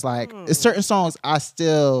because like it's certain songs I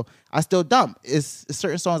still dump. It's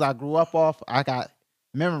certain songs I grew up off. I got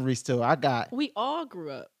memories too. I got We all grew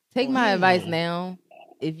up. Take my advice now.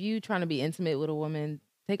 If you trying to be intimate with a woman,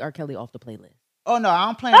 take R. Kelly off the playlist. oh no,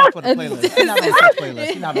 I'm playing it for the playlist. He's not on sex playlist.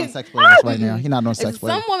 He's not on sex playlist right now. He's not on sex Some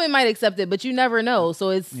playlist. women might accept it, but you never know. So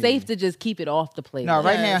it's safe to just keep it off the playlist. No,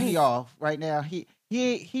 right now Yes. he off. Right now he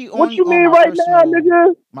What only you on mean my right now, personal-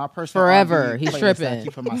 nigga? My personal Forever. R&B He's playlist that I tripping.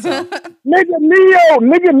 keep for myself.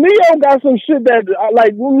 Nigga, Neo got some shit that,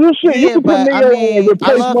 like, you shit, you Yeah, can put but Neo I mean, and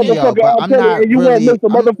replace I love Neo, motherfucking but R. I'm Kelly, not and you won't really- miss a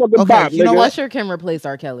I'm- motherfucking okay, bop, you know nigga. what? Usher can replace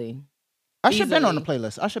R. Kelly I should have been on the Easily.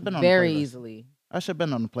 playlist. I should have been on very the playlist. easily. I should have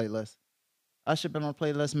been on the playlist. I should have been on the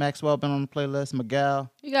playlist. Maxwell been on the playlist.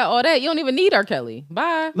 Miguel. You got all that. You don't even need R. Kelly.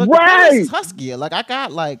 Bye. Look, Right. the playlist is husky. Like I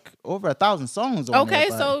got like over 1,000 songs on Okay,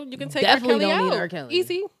 there. so you can take Definitely R. Kelly don't need out. R. Kelly.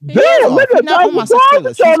 Easy. Damn, off. nigga, He's not on my sex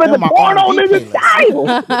playlist. y'all He's nigga on my porno R&B nigga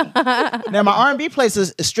playlist. style. Now my R&B playlist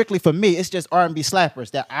is strictly for me. It's just R&B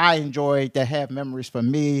slappers that I enjoy, that have memories for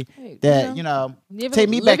me. Hey, That you you know, You ever take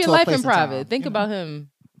me live back your to a life place in in time, private. Think you know? about him.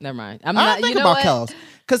 Never mind. I'm I not. don't think you know about what?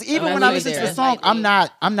 Because even I when I knew listen to there. the song, I'm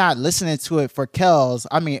not listening to it for Kells.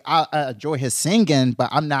 I mean, I enjoy his singing, but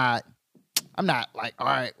I'm not like, all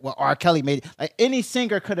right, well, R. Kelly made it. Like any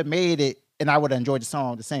singer could have made it, and I would have enjoyed the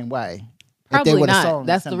song the same way. If they Probably would've not. sung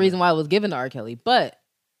That's the similar. reason why it was given to R. Kelly. But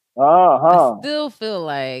Uh-huh. I still feel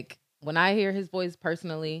like when I hear his voice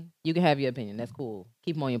personally, you can have your opinion. That's cool.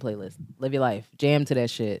 Keep him on your playlist. Live your life. Jam to that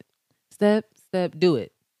shit. Step, do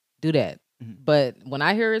it. Do that. Mhm. But when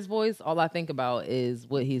I hear his voice, all I think about is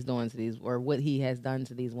what he's doing to these, or what he has done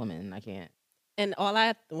to these women. I can't. And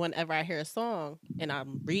whenever I hear a song and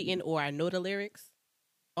I'm reading or I know the lyrics,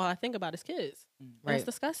 all I think about is kids. And Right. it's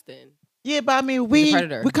disgusting. Yeah, but I mean, a we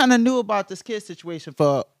predator. kind of knew about this kid situation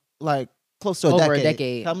for like close to a Over decade. a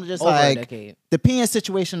decade. I'm just Over a like decade. the PN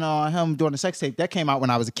situation on him doing the sex tape that came out when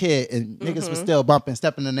I was a kid, and niggas was Mhm. still bumping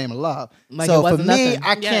 "Step in the Name of Love." Like So it for wasn't me, nothing.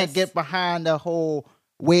 I can't Yes. get behind the whole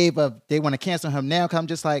wave of they want to cancel him now. Cause I'm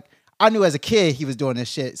just like, I knew as a kid he was doing this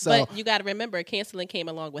shit. So But you got to remember, canceling came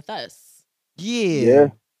along with us. yeah.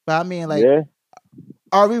 But I mean, like, yeah.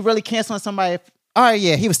 are we really canceling somebody? Oh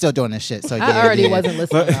yeah, he was still doing this shit. So yeah, I already yeah. wasn't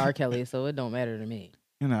listening But, to R. Kelly, so it don't matter to me.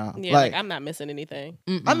 You know, Yeah, like, I'm not missing anything.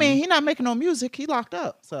 I mean, he not making no music. He locked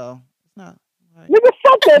up, so it's not. Like, Nigga,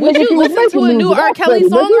 fuck that would nigga. you He was listen to a making new music. R. I Kelly said it,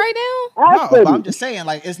 song nigga. right now? I no, said but I'm it. just saying,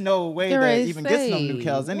 like, it's no way Dare to I even get some new say,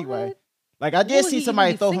 Kells anyway. what? Like, I What did would see he somebody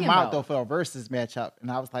even be throw him singing out about? though for a versus matchup,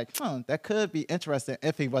 and I was like, that could be interesting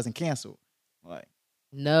if he wasn't canceled. Like,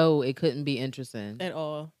 No, it couldn't be interesting. At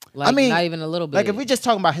all. Like, mean, not even a little bit. like if we just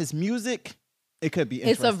talking about his music, it could be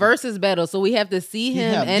it's interesting. a versus battle, so we have to see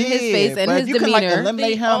him Yeah, and his face and but his if you can, like, demeanor.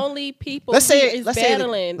 eliminate The him. only people Let's he say, is let's say,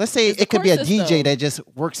 battling. let's say is the it could be a court DJ system. that just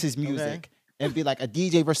works his music. It'd be like a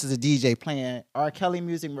DJ versus a DJ playing R. Kelly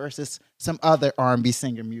music versus some other R&B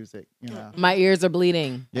singer music. You know, My ears are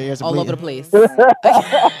bleeding your ears are all over the bleeding. place.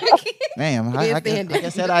 Damn, I Can't guess, stand I it.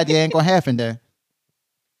 guess that idea ain't gonna happen then.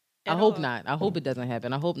 I At hope all. not. I hope it doesn't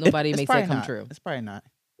happen. I hope nobody It's makes probably that come not. true. It's probably not.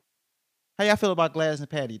 How y'all feel about Gladys and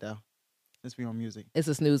Patty though? Let's be on music. It's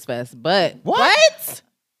a snooze fest. But What?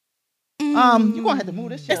 You gonna have to move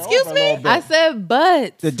this shit. Excuse over a little bit. I said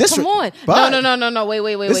but. The district- Come on. but. No.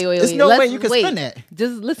 Wait. There's no way you can spin that.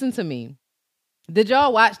 Just listen to me. Did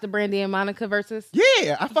y'all watch the Brandy and Monica versus?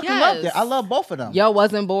 Yeah, I fucking loved it. Yes. I love both of them. Y'all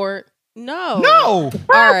wasn't bored? No. No. All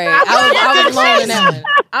right. I was alone in that one.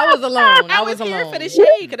 I was alone. I was here for the shade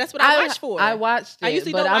because that's what I watched for. I watched it, I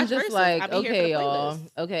usually but don't I'm watch just verses. like, I be here for okay, the y'all. playlist.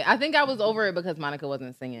 Okay, I think I was over it because Monica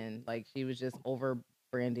wasn't singing. Like she was just over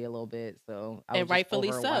Brandy a little bit. So I was And just rightfully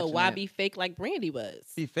over so. watching Why it. be fake like Brandy was?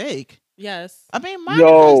 Be fake. Yes. I mean, Monica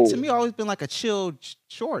Yo. has, to me, always been like a chill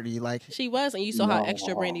shorty. Like, She was, and you saw how No.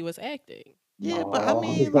 extra Brandy was acting. yeah, but I No.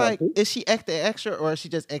 mean, like, is she acting extra or is she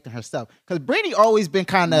just acting herself? Because Brandy always been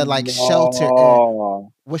kind of like sheltered. And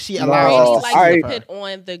No. what she No. allows Brandy us to likes see to of her. put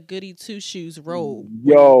on the goody two shoes robe.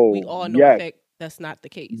 Yo, We all know yes. that that's not the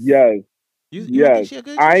case. Yes. You Yes. don't think she a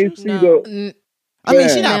good I ain't juice? see No. the. Mm, I mean,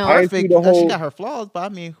 she Man, not I ain't see perfect. the She whole- got her flaws, but I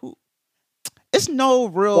mean, who? It's no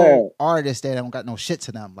real Man. artist that don't got no shit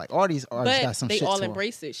to them. Like all these artists got But some they shit all to 'em.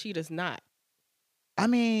 embrace it. She does not. I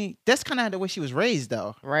mean, that's kind of the way she was raised,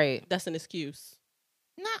 though. right. That's an excuse.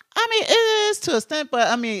 Nah, I mean, it is to a extent, but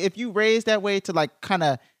I mean, if you raised that way to like kind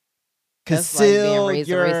of That's like being conceal raised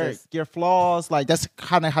a your racist. your flaws, like that's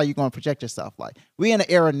kind of how you're gonna project yourself. Like we in an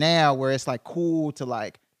era now where it's like cool to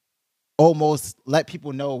like almost let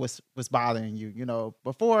people know what's bothering you. You know,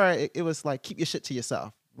 before it was like keep your shit to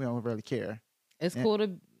yourself. We don't really care. It's Yeah. cool to.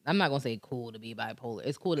 I'm not gonna say cool to be bipolar.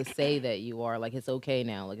 It's cool to say that you are. Like it's okay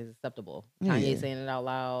now. Like it's acceptable. Kanye Yeah. saying it out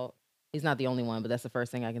loud. He's not the only one, but that's the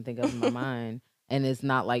first thing I can think of in my mind. And it's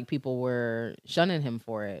not like people were shunning him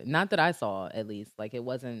for it. Not that I saw, at least. Like it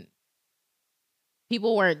wasn't.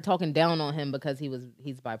 People weren't talking down on him because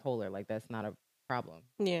he's bipolar. Like that's not a problem.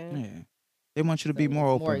 Yeah. Yeah, they want you to be So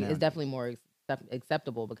more it's open. now. It's definitely more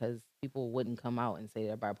acceptable because people wouldn't come out and say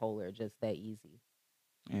they're bipolar just that easy.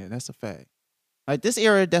 Yeah, that's a fact. Like this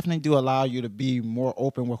era definitely do allow you to be more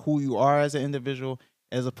open with who you are as an individual,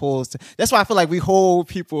 as opposed to. That's why I feel like we hold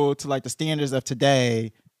people to like the standards of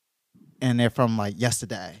today, and they're from like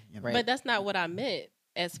yesterday. You know? Right. But that's not what I meant.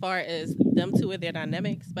 As far as them two and their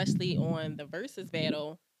dynamic, especially on the versus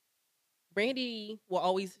battle, Brandy will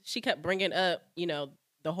always. She kept bringing up,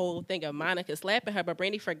 the whole thing of Monica slapping her, but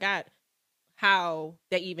Brandy forgot how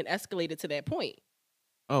that even escalated to that point.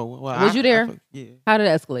 Oh well, Was you there? Yeah. How did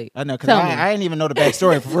it escalate? I know, cause Tell me. I didn't even know the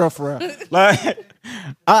backstory for real. Like,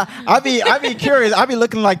 I be curious. I be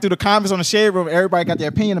looking like through the comments on the shade room. Everybody got their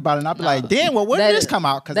opinion about it, and I be like, damn, well, when That did this is- come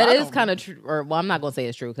out? Because That is kind of true. Or well, I'm not gonna say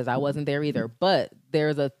it's true because I wasn't there either. But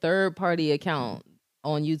there's a third party account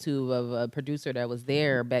on YouTube of a producer that was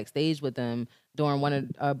there backstage with them during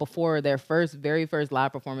one of before their very first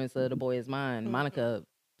live performance of "The Boy Is Mine." Monica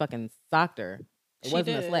fucking socked her. It She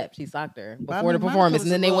wasn't a did. slap. She socked her But I before the mean, Monica performance,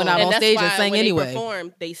 was and then a they went little- out on that's stage why and sang when anyway. They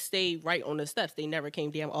performed, they stayed right on the steps. They never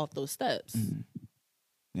came down off those steps.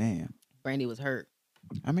 Damn. Brandy was hurt.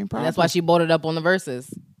 I mean, And probably. that's why she brought it up on the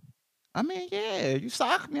verses. I mean, yeah, you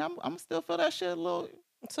sock me. I'm still feel that shit a little.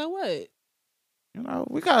 So what? You know,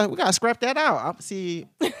 we gotta scrap that out.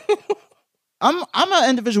 I'm an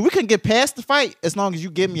individual. We can get past the fight as long as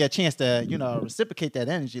you give me a chance to, reciprocate that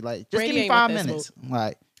energy. Like, just Brandy give me ain't 5 with that minutes.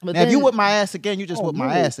 Like, But now if you then- whip my ass again, you just Oh, whip my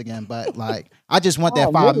really? ass again. But like, I just want that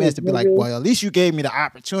Oh, 5 really, minutes to be like, nigga? well, at least you gave me the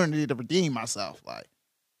opportunity to redeem myself. Like,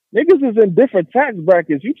 Niggas is in different tax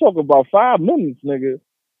brackets. You talk about 5 minutes, nigga.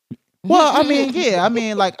 well, I mean, yeah, I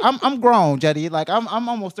mean, like, I'm grown, Jetty. Like, I'm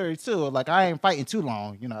almost 32. Like, I ain't fighting too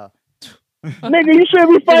long, Nigga, you shouldn't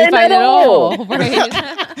be Didn't fighting fight at all.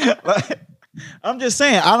 right? Like, I'm just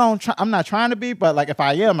saying, I'm not trying to be, but like, if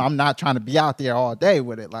I am, I'm not trying to be out there all day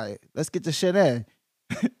with it. Like, let's get this shit in.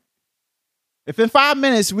 If in 5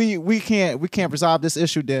 minutes we can't resolve this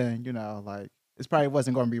issue, then like, it probably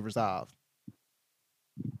wasn't going to be resolved.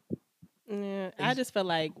 Yeah, I just feel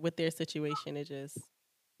like with their situation,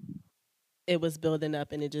 it was building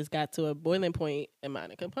up and it just got to a boiling point and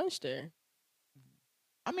Monica punched her.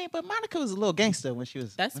 I mean, but Monica was a little gangster when she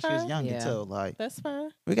was That's she was fine. younger Yeah. too. Like, That's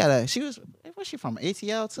fine. where's she from?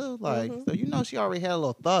 ATL too. Like, so she already had a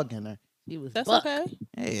little thug in her. She was That's buck. okay.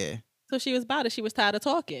 Yeah. So she was about it. She was tired of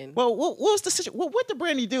talking. Well, what was the situation? What did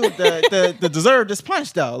Brandy do to deserve this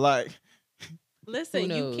punch though? Like, Listen,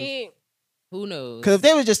 Who you knows? can't. Who knows? because if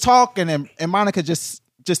they were just talking and Monica just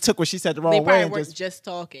took what she said the They wrong way probably and weren't just just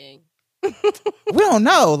talking. we don't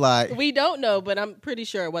know. Like, We don't know, but I'm pretty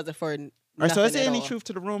sure it wasn't for. all right, so is nothing there at any all. truth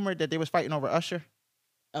to the rumor that they was fighting over Usher?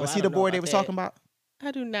 Oh, Was I he the don't know boy they about was that. talking about?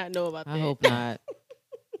 I do not know about I that. hope not.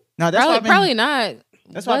 No, that's what Probably, I've been, probably not.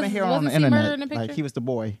 That's what I've been hearing on the Wasn't she murdered internet. in the Like, picture? he was the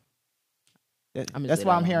boy. I'm just That's leave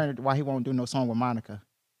why that I'm alone. hearing why he won't do no song with Monica.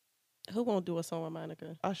 Who won't do a song with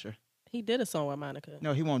Monica? Usher. He did a song with Monica.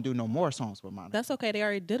 No, he won't do no more songs with Monica. That's okay. They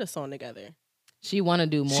already did a song together. She want to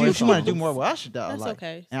do more. She want to songs. do more with Usher though. That's like,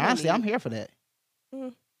 okay. And honestly, I'm here for that.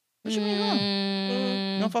 Mm. What you mean? Huh?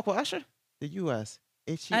 Mm. You don't fuck with Usher? The U.S.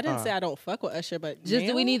 H-E-R. I didn't say I don't fuck with Usher, but Just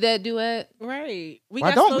do we now- need that duet? Right. We Why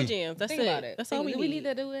got don't slow we? jams. That's Think it. about it. That's all we do need. we need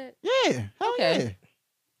that duet? Yeah. Hell Okay. yeah.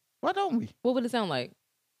 Why don't we? What would it sound like?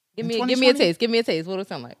 Give In me a 2020? taste. Give me a taste. What would it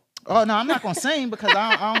sound like? Oh no, I'm not gonna sing because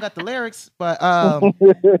I don't got the lyrics. But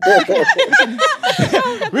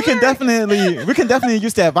we can definitely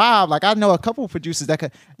use that vibe. Like, I know a couple producers that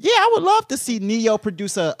could. Yeah, I would love to see Neo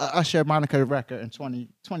produce a Usher Monica record in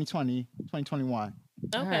 2020, 2021.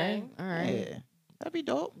 Okay. All right. Yeah, that'd be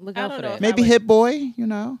dope. Look I out don't for know that. if Maybe would- Hit Boy, you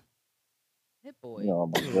know. Hit boy. Oh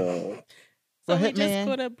my god. So we Hitman. just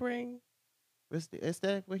gonna bring. Is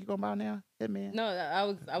that what he going about now? Hitman. No, I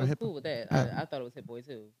was Hit- cool with that. Uh. I thought it was Hit Boy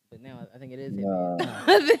too, but now I think it is Hit Nah.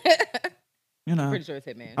 Man. You know. Pretty sure it's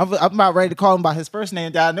Hit Man. I'm about ready to call him by his first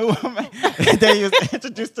name that I knew him. that he was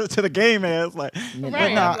introduced to the game as. Like,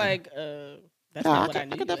 Right. nah. I'm like, that's nah, not I what I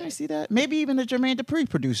could knew. definitely see that. Maybe even a Jermaine Dupri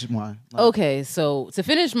produced one. Like, Okay, so to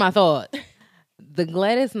finish my thought, the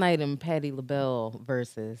Gladys Knight and Patti LaBelle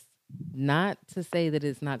versus. Not to say that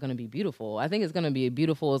it's not going to be beautiful. I think it's going to be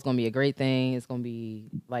beautiful. It's going to be a great thing. It's going to be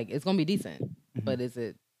it's going to be decent. But is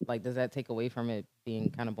it does that take away from it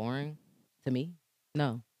being kind of boring to me?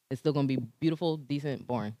 No, it's still going to be beautiful, decent,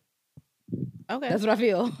 boring. Okay. That's what I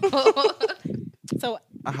feel. So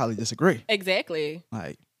I highly disagree. exactly.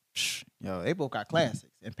 Like, yo, they both got classics,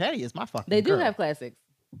 and Patty is my fucking. They do girl. have classics.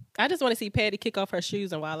 I just want to see Patty kick off her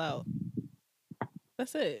shoes and wild out.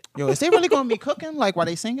 That's it. Yo, is they really gonna be cooking like while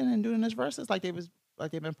they singing and doing this verses like they've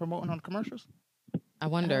been promoting on the commercials? I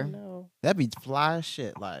wonder. No, That'd be fly as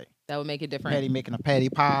shit. Like That would make it different. Patty making a patty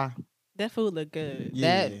pie. that food look good.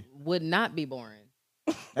 Yeah, That would not be boring.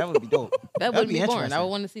 that would be dope. That That'd wouldn't be be boring. I interesting. would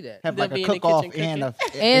want to see that. Have They'll like a be in the cook off kitchen and a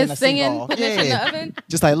And a singing, sing-off. putting that shit in Yeah. the oven.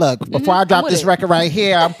 Just like, look, before I drop I'm with this it. record right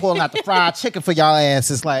here, I'm pulling out the fried chicken for y'all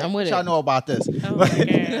asses. Like, I'm with what y'all it. know about this? Oh my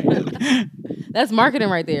god. That's marketing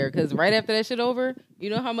right there. Because right after that shit over, you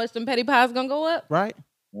know how much them petty pies gonna go up? Right?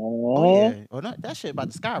 Oh yeah. Oh, no, that shit about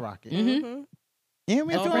to skyrocket. Mhm. Mhm. Yeah,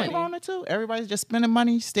 we feeling Already. Corona too. Everybody's just spending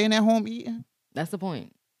money, staying at home eating. That's the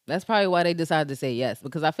point. That's probably why they decided to say yes.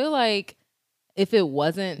 Because I feel like if it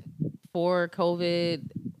wasn't for COVID,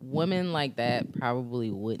 women like that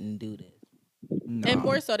probably wouldn't do this. No. And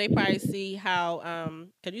more so, they probably see how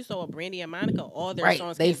because you saw Brandy and Monica, all their Right.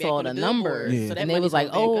 songs They came back saw on the Billboard, numbers. Yeah. so that And they was money's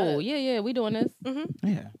like, gonna oh, back yeah, we doing this. up. Mhm.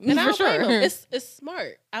 yeah. And I For don't blame sure. them. It's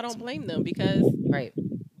smart. I don't blame them because Right.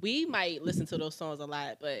 we might listen to those songs a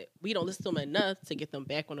lot, but we don't listen to them enough to get them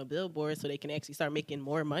back on the Billboard so they can actually start making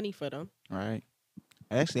more money for them. Right.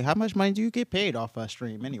 Actually, how much money do you get paid off a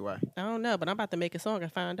stream anyway? I don't know, but I'm about to make a song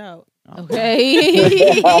and find out.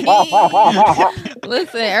 Okay.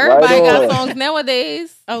 Listen, everybody Right got on. songs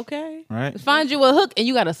nowadays. Okay. Right. Find you a hook and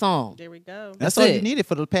you got a song. There we go. That's That's all you it. needed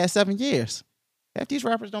for the past 7 years. Half these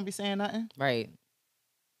rappers don't be saying nothing. Right.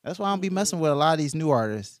 That's why I don't be messing with a lot of these new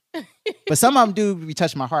artists. But some of them do be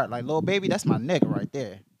touching my heart. Like Lil Baby, that's my nigga right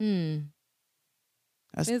there.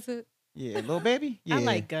 That's- Is it? Yeah, Lil Baby. Yeah. I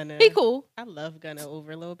like Gunna. He cool. I love Gunna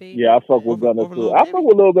over Lil Baby. Yeah, I fuck with Over- Gunna over too. Lil I Baby? fuck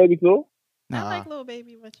with Lil Baby too. Nah. I like Lil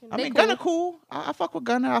Baby, but you know. I They mean, cool. Gunna cool. I fuck with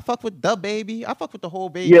Gunna. I fuck with the baby. I fuck with the whole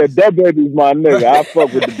baby. Yeah, that baby's my nigga. I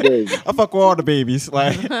fuck with the baby. I fuck with all the babies.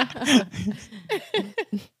 Like,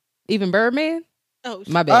 Even Birdman? Oh,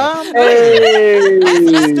 My bad. Hey.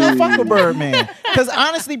 I still fuck with Birdman. Because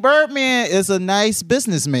honestly, Birdman is a nice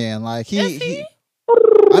businessman. Like he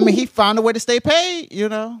I mean, he found a way to stay paid, you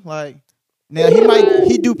know? Like now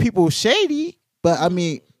he do people shady, but I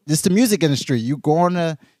mean, it's the music industry. You're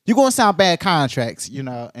gonna sign bad contracts, you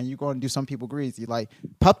know, and you're gonna do some people greasy. Like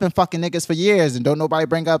pumping fucking niggas for years and don't nobody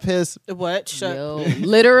bring up his What? Shut. Yo,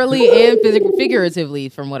 literally and figuratively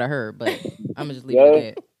from what I heard, but I'm gonna just leave it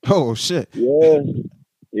at that. oh shit. Yeah.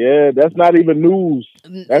 Yeah, that's not even news.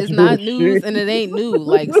 That's It's not new news shit. and it ain't new.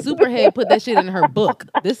 Like Superhead put that shit in her book.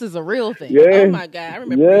 This is a real thing. Yeah. Oh my God. I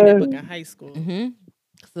remember reading that book in high school. hmm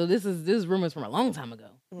So this is rumors from a long time ago.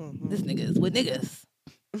 Mhm. This nigga is with niggas.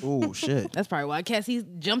 Oh shit. That's probably why Cassie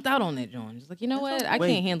jumped out on that joint. Just like, you know what? I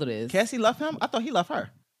Wait, can't handle this. Cassie left him? I thought he left her.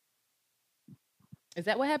 Is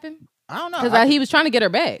that what happened? I don't know. Because he was trying to get her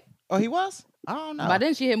back. Oh, he was? I don't know. By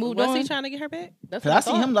then she had moved Was on. he trying to get her back? That's Cause what I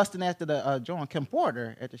see thought. him lusting after the Joan Kim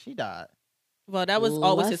Porter after she died. Well, that was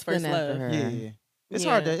always his first Lusting after love. her. Yeah. It's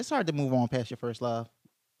Yeah. hard to move on past your first love.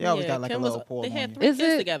 They always got like Kim a little was- pull They on had you. 3 Is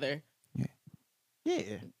kids it? together.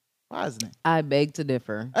 Yeah. Why isn't it? I beg to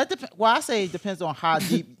differ. Well, I say it depends on how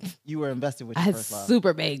deep you were invested with your I first love.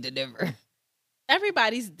 super beg to differ.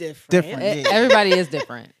 Everybody's different. Different. Yeah. Everybody is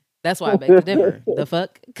different. That's why I beg to differ. The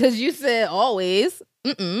fuck? Because you said always.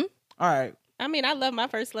 Mm-mm. All right. I mean, I love my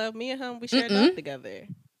first love. Me and him, we shared a Mm-mm. dog together.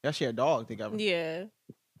 Y'all share a dog together. Yeah.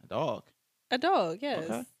 A dog. A dog, yes.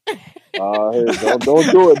 Okay. Hey,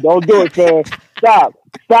 don't do it. Don't do it, fam. Stop.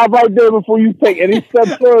 Stop right there before you take any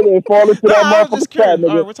steps further and fall into No, I that was just motherfucking trap, curious. All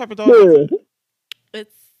right, nigga. what type of dog is it? Yeah.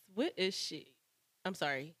 What is she? I'm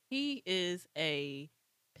sorry. He is a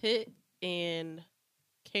pit and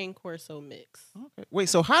King Corso mix. Okay. Wait,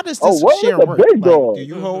 so how does Oh, this what? sharing That's a work? big Like, dog. do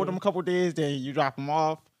you hold them a couple days, then you drop them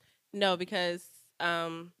off? No, because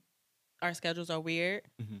our schedules are weird.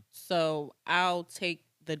 Mhm. So I'll take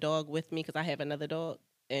the dog with me because I have another dog,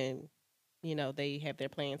 and you know they have their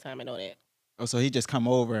playing time and all that. Oh, so he just come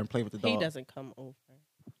over and play with the dog? He doesn't come over.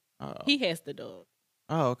 Oh. He has the dog.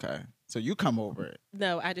 Oh, okay. So you come over it.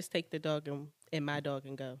 No, I just take the dog and my dog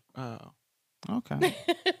and go. Oh, okay.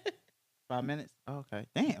 5 minutes? Okay.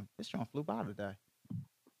 Damn, this joint flew by today.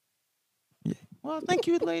 Yeah. Well, thank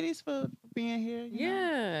you, ladies, for being here. you know.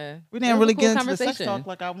 Yeah. We That didn't was really a cool get into the sex conversation. talk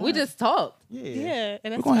like I wanted. We just talked. yeah. Yeah, and We're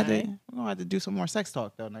that's gonna fine. have to do some more sex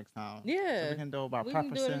talk though next time. So Yeah. we can know about We can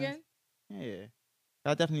preferences. do it again. Yeah.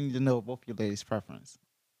 I definitely need to know both your ladies' preference.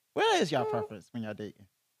 Where is y'all preference when y'all dating?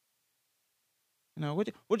 You know,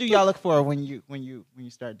 what do y'all look for when you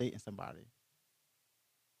start dating somebody?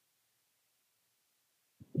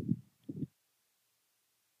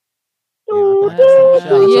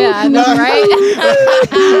 Yeah, I know, right?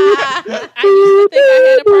 I used to think I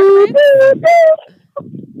had a preference,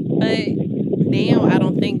 but now I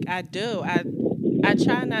don't think I do. I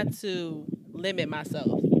try not to limit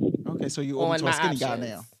myself Okay, so you open on to my a skinny options. guy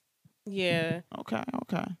now. Yeah, Okay.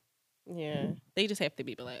 yeah. They just have to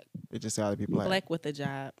be black. It just gotta be black. Black with a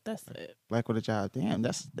job. That's it. Black with a job. Damn,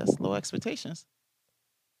 that's low expectations.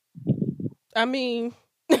 I mean,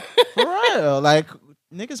 For real. Like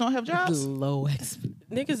niggas don't have jobs. Low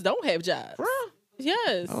niggas don't have jobs. For real?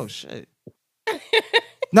 Yes. Oh shit.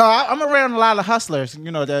 No, I'm around a lot of hustlers, you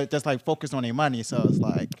know, that just like focused on their money. So it's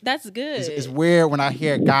like That's good. it's weird when I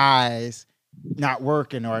hear guys not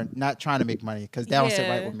working or not trying to make money because that don't sit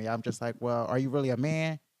right Yeah. with me. I'm just like, well, are you really a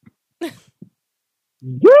man? Damn.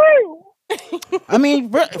 I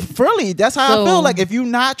mean, really, that's how I So- feel. Like, if you're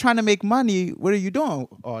not trying to make money, what are you doing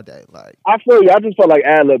all day? Like, I feel you. I just felt like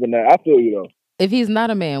ad-libbing that. I feel you, though. If he's not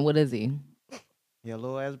a man, what is he? you're a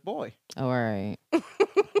little ass boy. All right.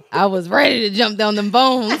 I was ready to jump down them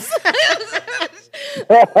bones.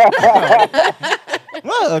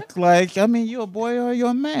 Look, like, I mean, you a boy or you're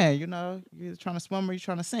a man. You know, you're trying to swim or you're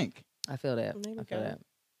trying to sink. I feel that. There we I feel go. that.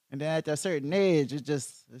 And then at that certain age, it's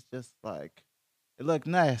just like it look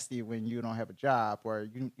nasty when you don't have a job or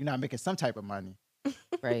you're not making some type of money.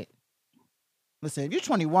 Right. Listen, if you're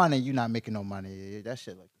 21 and you're not making no money, that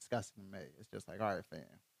shit look disgusting to me. It's just like, all right, fam,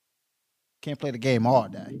 can't play the game all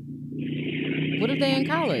day. What if they in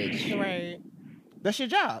college? Right. That's your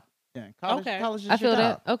job. Yeah, college is I your feel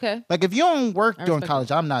job. that. Okay. Like if you don't work I during respect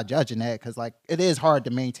college, I'm not judging that because like it is hard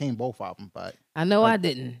to maintain both of them. But I know Like- I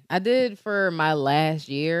didn't. I did for my last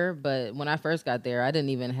year, but when I first got there, I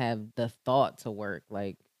didn't even have the thought to work.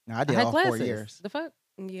 Like no, I I did had all classes. 4 years. The fuck?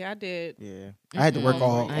 Yeah, I did. Yeah, I had to work Mm-mm.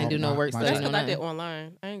 all. I ain't do no work my study, That's job. no because I did nothing.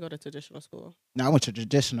 online. I didn't go to traditional school. No, I went to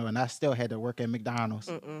traditional and I still had to work at McDonald's.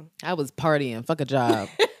 Mm-mm. I was partying. Fuck a job.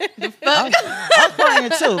 I was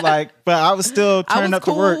playing too, like, but I was still I turning was up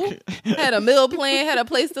to work. cool. Had a meal plan, had a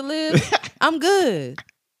place to live. I'm good.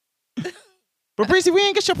 But Breezy, we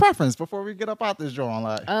ain't get your preference before we get up out this drawing.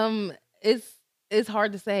 Like, It's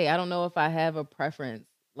hard to say. I don't know if I have a preference.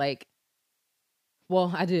 Like,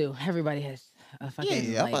 well, I do. Everybody has a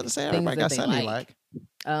fucking. yeah, I'm like, about to say things everybody that got they something like.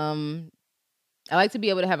 I like to be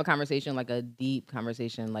able to have a conversation, like a deep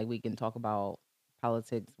conversation. Like we can talk about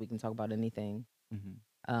politics. We can talk about anything.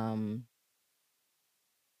 Mhm.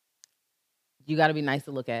 You got to be nice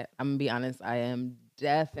to look at. I'm gonna be honest. I am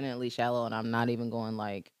definitely shallow, and I'm not even going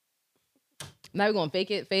like, not even going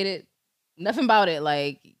fake it, fade it, nothing about it.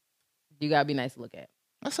 Like you gotta be nice to look at.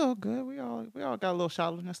 That's all good. We all got a little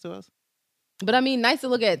shallowness to us. But I mean, nice to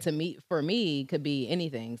look at to me for me could be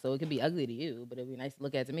anything. So it could be ugly to you, but it'd be nice to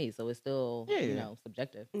look at to me. So it's still Yeah. you know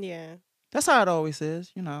subjective. Yeah. That's how it always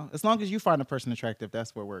is, you know. As long as you find a person attractive,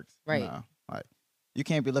 that's what works. you Right. know? Like you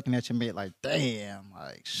can't be looking at your mate like, damn,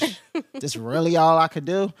 like this really all I could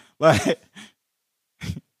do. Like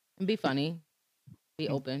And be funny, be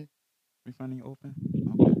open. be funny, open.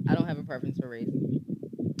 Okay. I don't have a preference for race.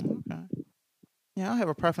 Okay. Yeah, I don't have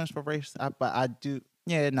a preference for race, but I do.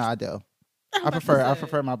 Yeah, no, I do. I'm I about to say.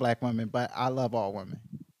 prefer my black women, but I love all women.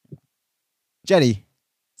 Jetty,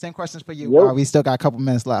 same questions for you. Yep. We still got a couple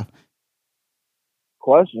minutes left.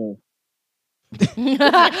 Question.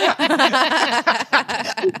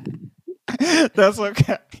 That's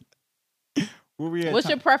okay. Where we at What's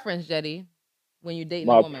your time? preference, Jetty, when you're dating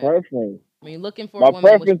My a woman? preference. When you're looking for My a woman,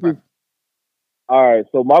 what's your preference is- preference? All right,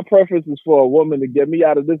 so my preference is for a woman to get me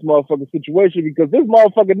out of this motherfucking situation because this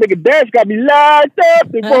motherfucking nigga Dash got me locked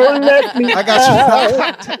up. They won't let me I got you.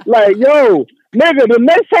 out. Like, yo, nigga, the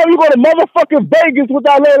next time you go to motherfucking Vegas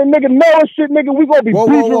without letting a nigga know and shit, nigga, we gonna be Whoa,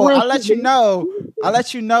 beefing real I'll let shit, you nigga. know. I'll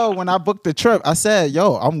let you know when I booked the trip. I said,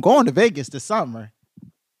 yo, I'm going to Vegas this summer.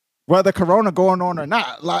 Whether Corona going on or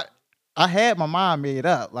not. Like, I had my mind made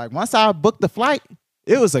up. Like, once I booked the flight,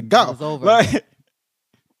 it was a go. It was over. Like,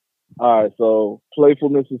 All right, so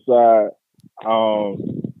playfulness aside, I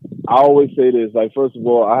always say this. Like, first of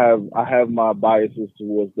all, I have my biases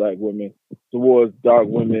towards black women, towards dark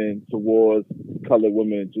women, towards colored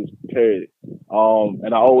women, just period.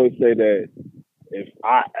 And I always say that if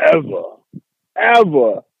I ever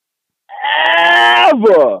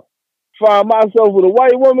find myself with a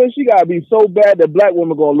white woman, she gotta be so bad that black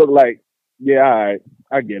woman gonna look like, yeah, all right,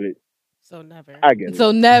 I get it, So never. I get it.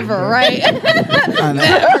 So never, right? I don't know.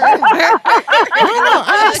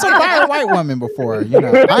 I have survived white women before. You know,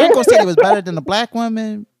 I ain't gonna say it was better than the black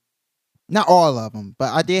women. Not all of them,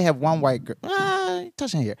 but I did have one white girl.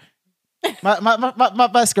 Touching here. My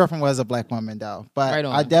best girlfriend was a black woman though, but Right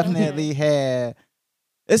on. I definitely had.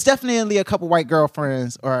 It's definitely a couple white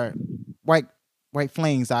girlfriends or white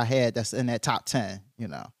flings I had that's in that top 10. You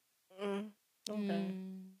know, Okay.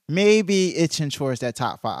 maybe itching towards that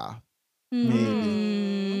top 5.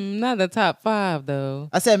 Not the top 5 though.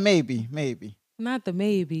 I said maybe. Not the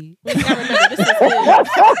maybe. We gotta remember, this is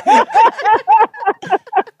his.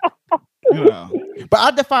 You know. But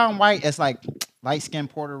I define white as like light skinned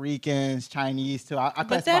Puerto Ricans, Chinese too. I But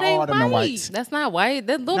classify that all ain't them in white. whites. That's not white.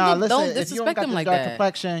 Don't Nah, listen, don't if you don't disrespect got them this like dark that.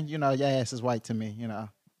 complexion, you know, your ass is white to me, you know.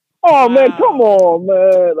 Oh man, Wow. come on,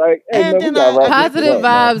 man! Like, hey, And man, then we gotta wrap this Positive up,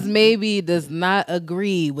 man. vibes maybe does not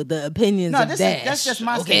agree with the opinions No, of this is- Dash. that's just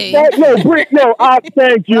my okay. statement. No, Brick, no, thank When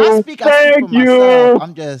I you, speak, I speak thank for you. myself.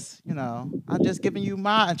 I'm just, you know, I'm just giving you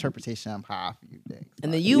my interpretation of how I view things.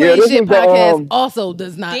 And the Like, You Yeah, Ain't this Shit is the, podcast also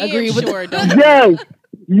does not Damn agree with sure the don't.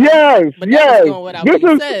 Yes, But that yes. was going without This what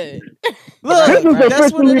you is said. look, this is Right.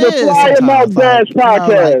 that's what officially it the is Fly Him Out sometimes. Dash Like,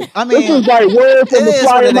 you know, podcast. like, I mean, This is like word from it the is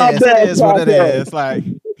Fly what Him it Out is. Dash It is what it podcast. is. Like,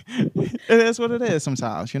 it is what it is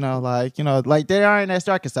sometimes, you know, like they aren't as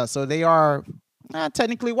dark as us. So they are not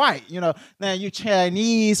technically white, you know. Now you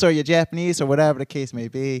Chinese or you're Japanese or whatever the case may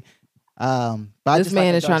be. But I This just like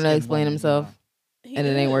man a is trying to dark-skinned explain woman, you himself. know. He And it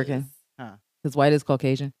ain't is. working. Huh. Because white is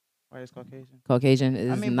Caucasian. White is Caucasian. Caucasian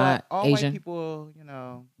is I mean, not but all Asian. white people, you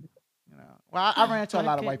know. Well, I ran into a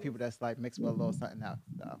lot of white people that's like mixed with a little something else.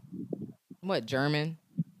 So. What, German?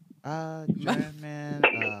 German,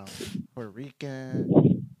 Puerto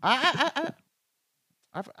Rican. I've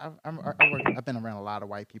been around a lot of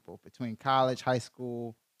white people between college, high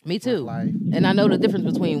school. Me too. Life. And I know the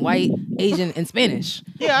difference between white, Asian, and Spanish.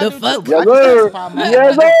 Yeah, the fuck.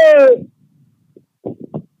 Yes, sir.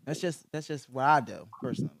 That's just what I do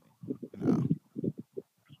personally. You know,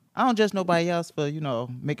 I don't judge nobody else for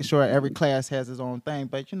making sure every class has its own thing,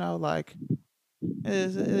 but like it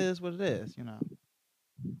is what it is.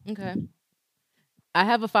 Okay. I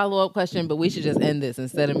have a follow-up question, but we should just end this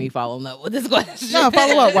instead of me following up with this question. No,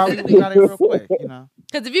 follow up while we got it real quick.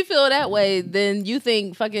 Because if you feel that way, then you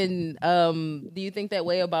think fucking. Do you think that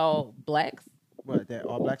way about blacks? What, that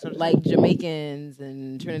all blacks are Like Jamaicans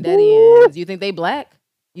and Trinidadians? You think they black?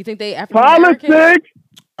 You think they African American? Politics.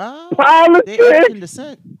 Politics. They African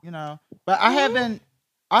descent, But I haven't.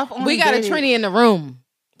 We got a Trini in the room,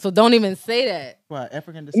 so don't even say that. What,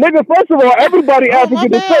 African descent? Nigga, first of all, everybody African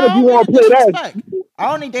descent if you want to play that.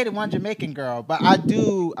 I only dated one Jamaican girl, but I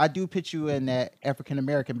do put you in that African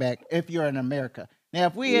American back if you're in America. Now,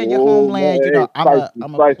 if we're in your homeland,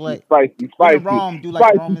 I'm a play. Spicy. Rome, do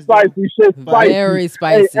like Romans spicy shit. Spicy. Very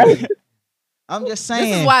spicy. Hey, I'm just saying.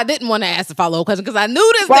 This is why I didn't want to ask the follow-up question, because I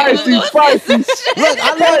knew this Spicy, nigga was spicy. Look,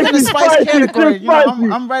 I live in the spice category.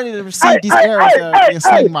 I'm ready to receive these arrows that are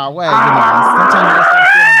sling my way. Sometimes you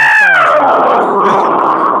just don't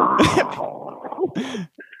feel on that.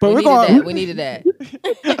 But we needed that.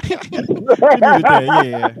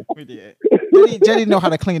 Yeah, we did. Jenny know how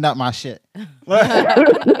to clean up my shit.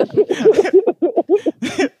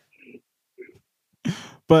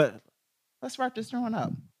 But let's wrap this joint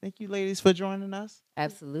up. Thank you, ladies, for joining us.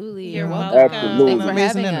 Absolutely. You're welcome. Absolutely. Thanks for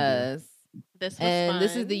Amazing having interview. us. This was And fun.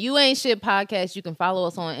 this is the You Ain't Shit podcast. You can follow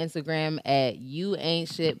us on Instagram at You Ain't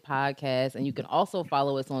Shit Podcast. And you can also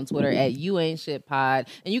follow us on Twitter at You Ain't Shit Pod.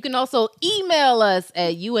 And you can also email us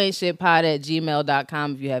at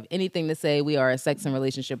youaintshitpod@gmail.com if you have anything to say. We are a sex and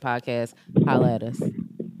relationship podcast. Holla at us.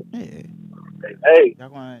 Hey, Hey, y'all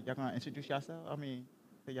gonna introduce yourself? I mean,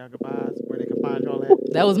 say y'all goodbyes, where they can find y'all at.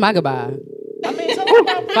 That was my goodbye. I mean, tell them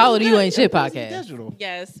about Follow the You Ain't Shit Prison podcast. Digital.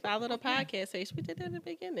 Yes, follow the podcast page. We did that in the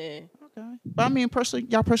beginning. Okay. But I mean, personally,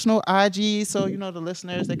 y'all personal IG, so the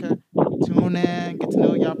listeners, they can tune in, get to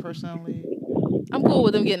know y'all personally. I'm cool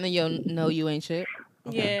with them getting to know You Ain't Shit.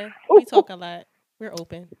 Yeah, we talk a lot. We're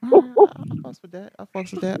open. All right, I fucks with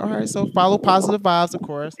that. All right, so follow Positive Vibes, of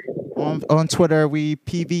course. On Twitter, we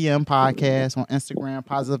PVM Podcast. On Instagram,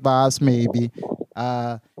 Positive Vibes Maybe.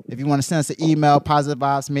 If you want to send us an email,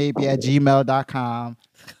 positivevibesmaybe@gmail.com.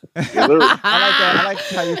 I like that. I like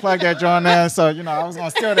how you plug that joint in. So, I was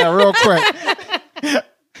going to steal that real quick.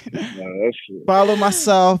 that's shit. Follow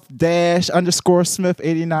myself,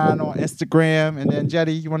 _Smith89 on Instagram. And then,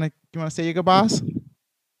 Jetty, you want to say your goodbyes?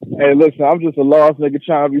 Hey, listen, I'm just a lost nigga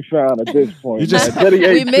trying to be found at this point. You just- man. Jetty We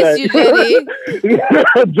ain't miss you, Jetty.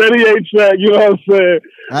 Jetty ain't track, you know what I'm saying?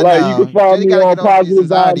 I Like, know. you can find Jetty me gotta on get over these Positive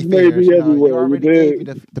anxiety Vibes fears, maybe You everywhere. already You gave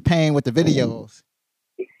me the pain with the videos.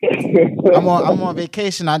 I'm on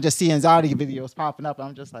vacation. I just see anxiety videos popping up.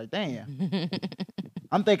 I'm just like, damn.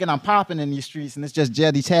 I'm thinking I'm popping in these streets, and it's just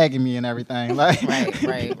Jetty tagging me and everything. Like,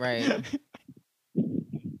 Right.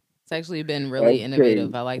 It's actually been really That's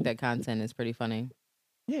innovative. crazy. I like that content. It's pretty funny.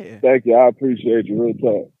 Yeah. Thank you. I appreciate you. Real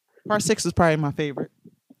talk. Part 6 is probably my favorite.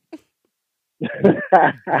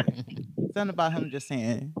 Something about him just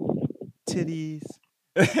saying titties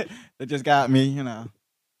that just got me.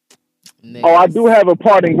 Oh, I do have a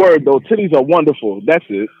parting word, though. Titties are wonderful. That's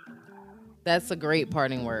it. That's a great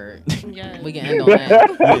parting word. Yeah. We can end on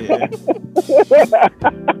that.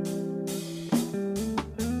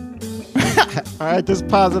 Yeah. All right, this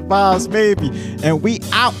Positive Vibes, maybe. And we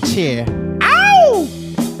out here.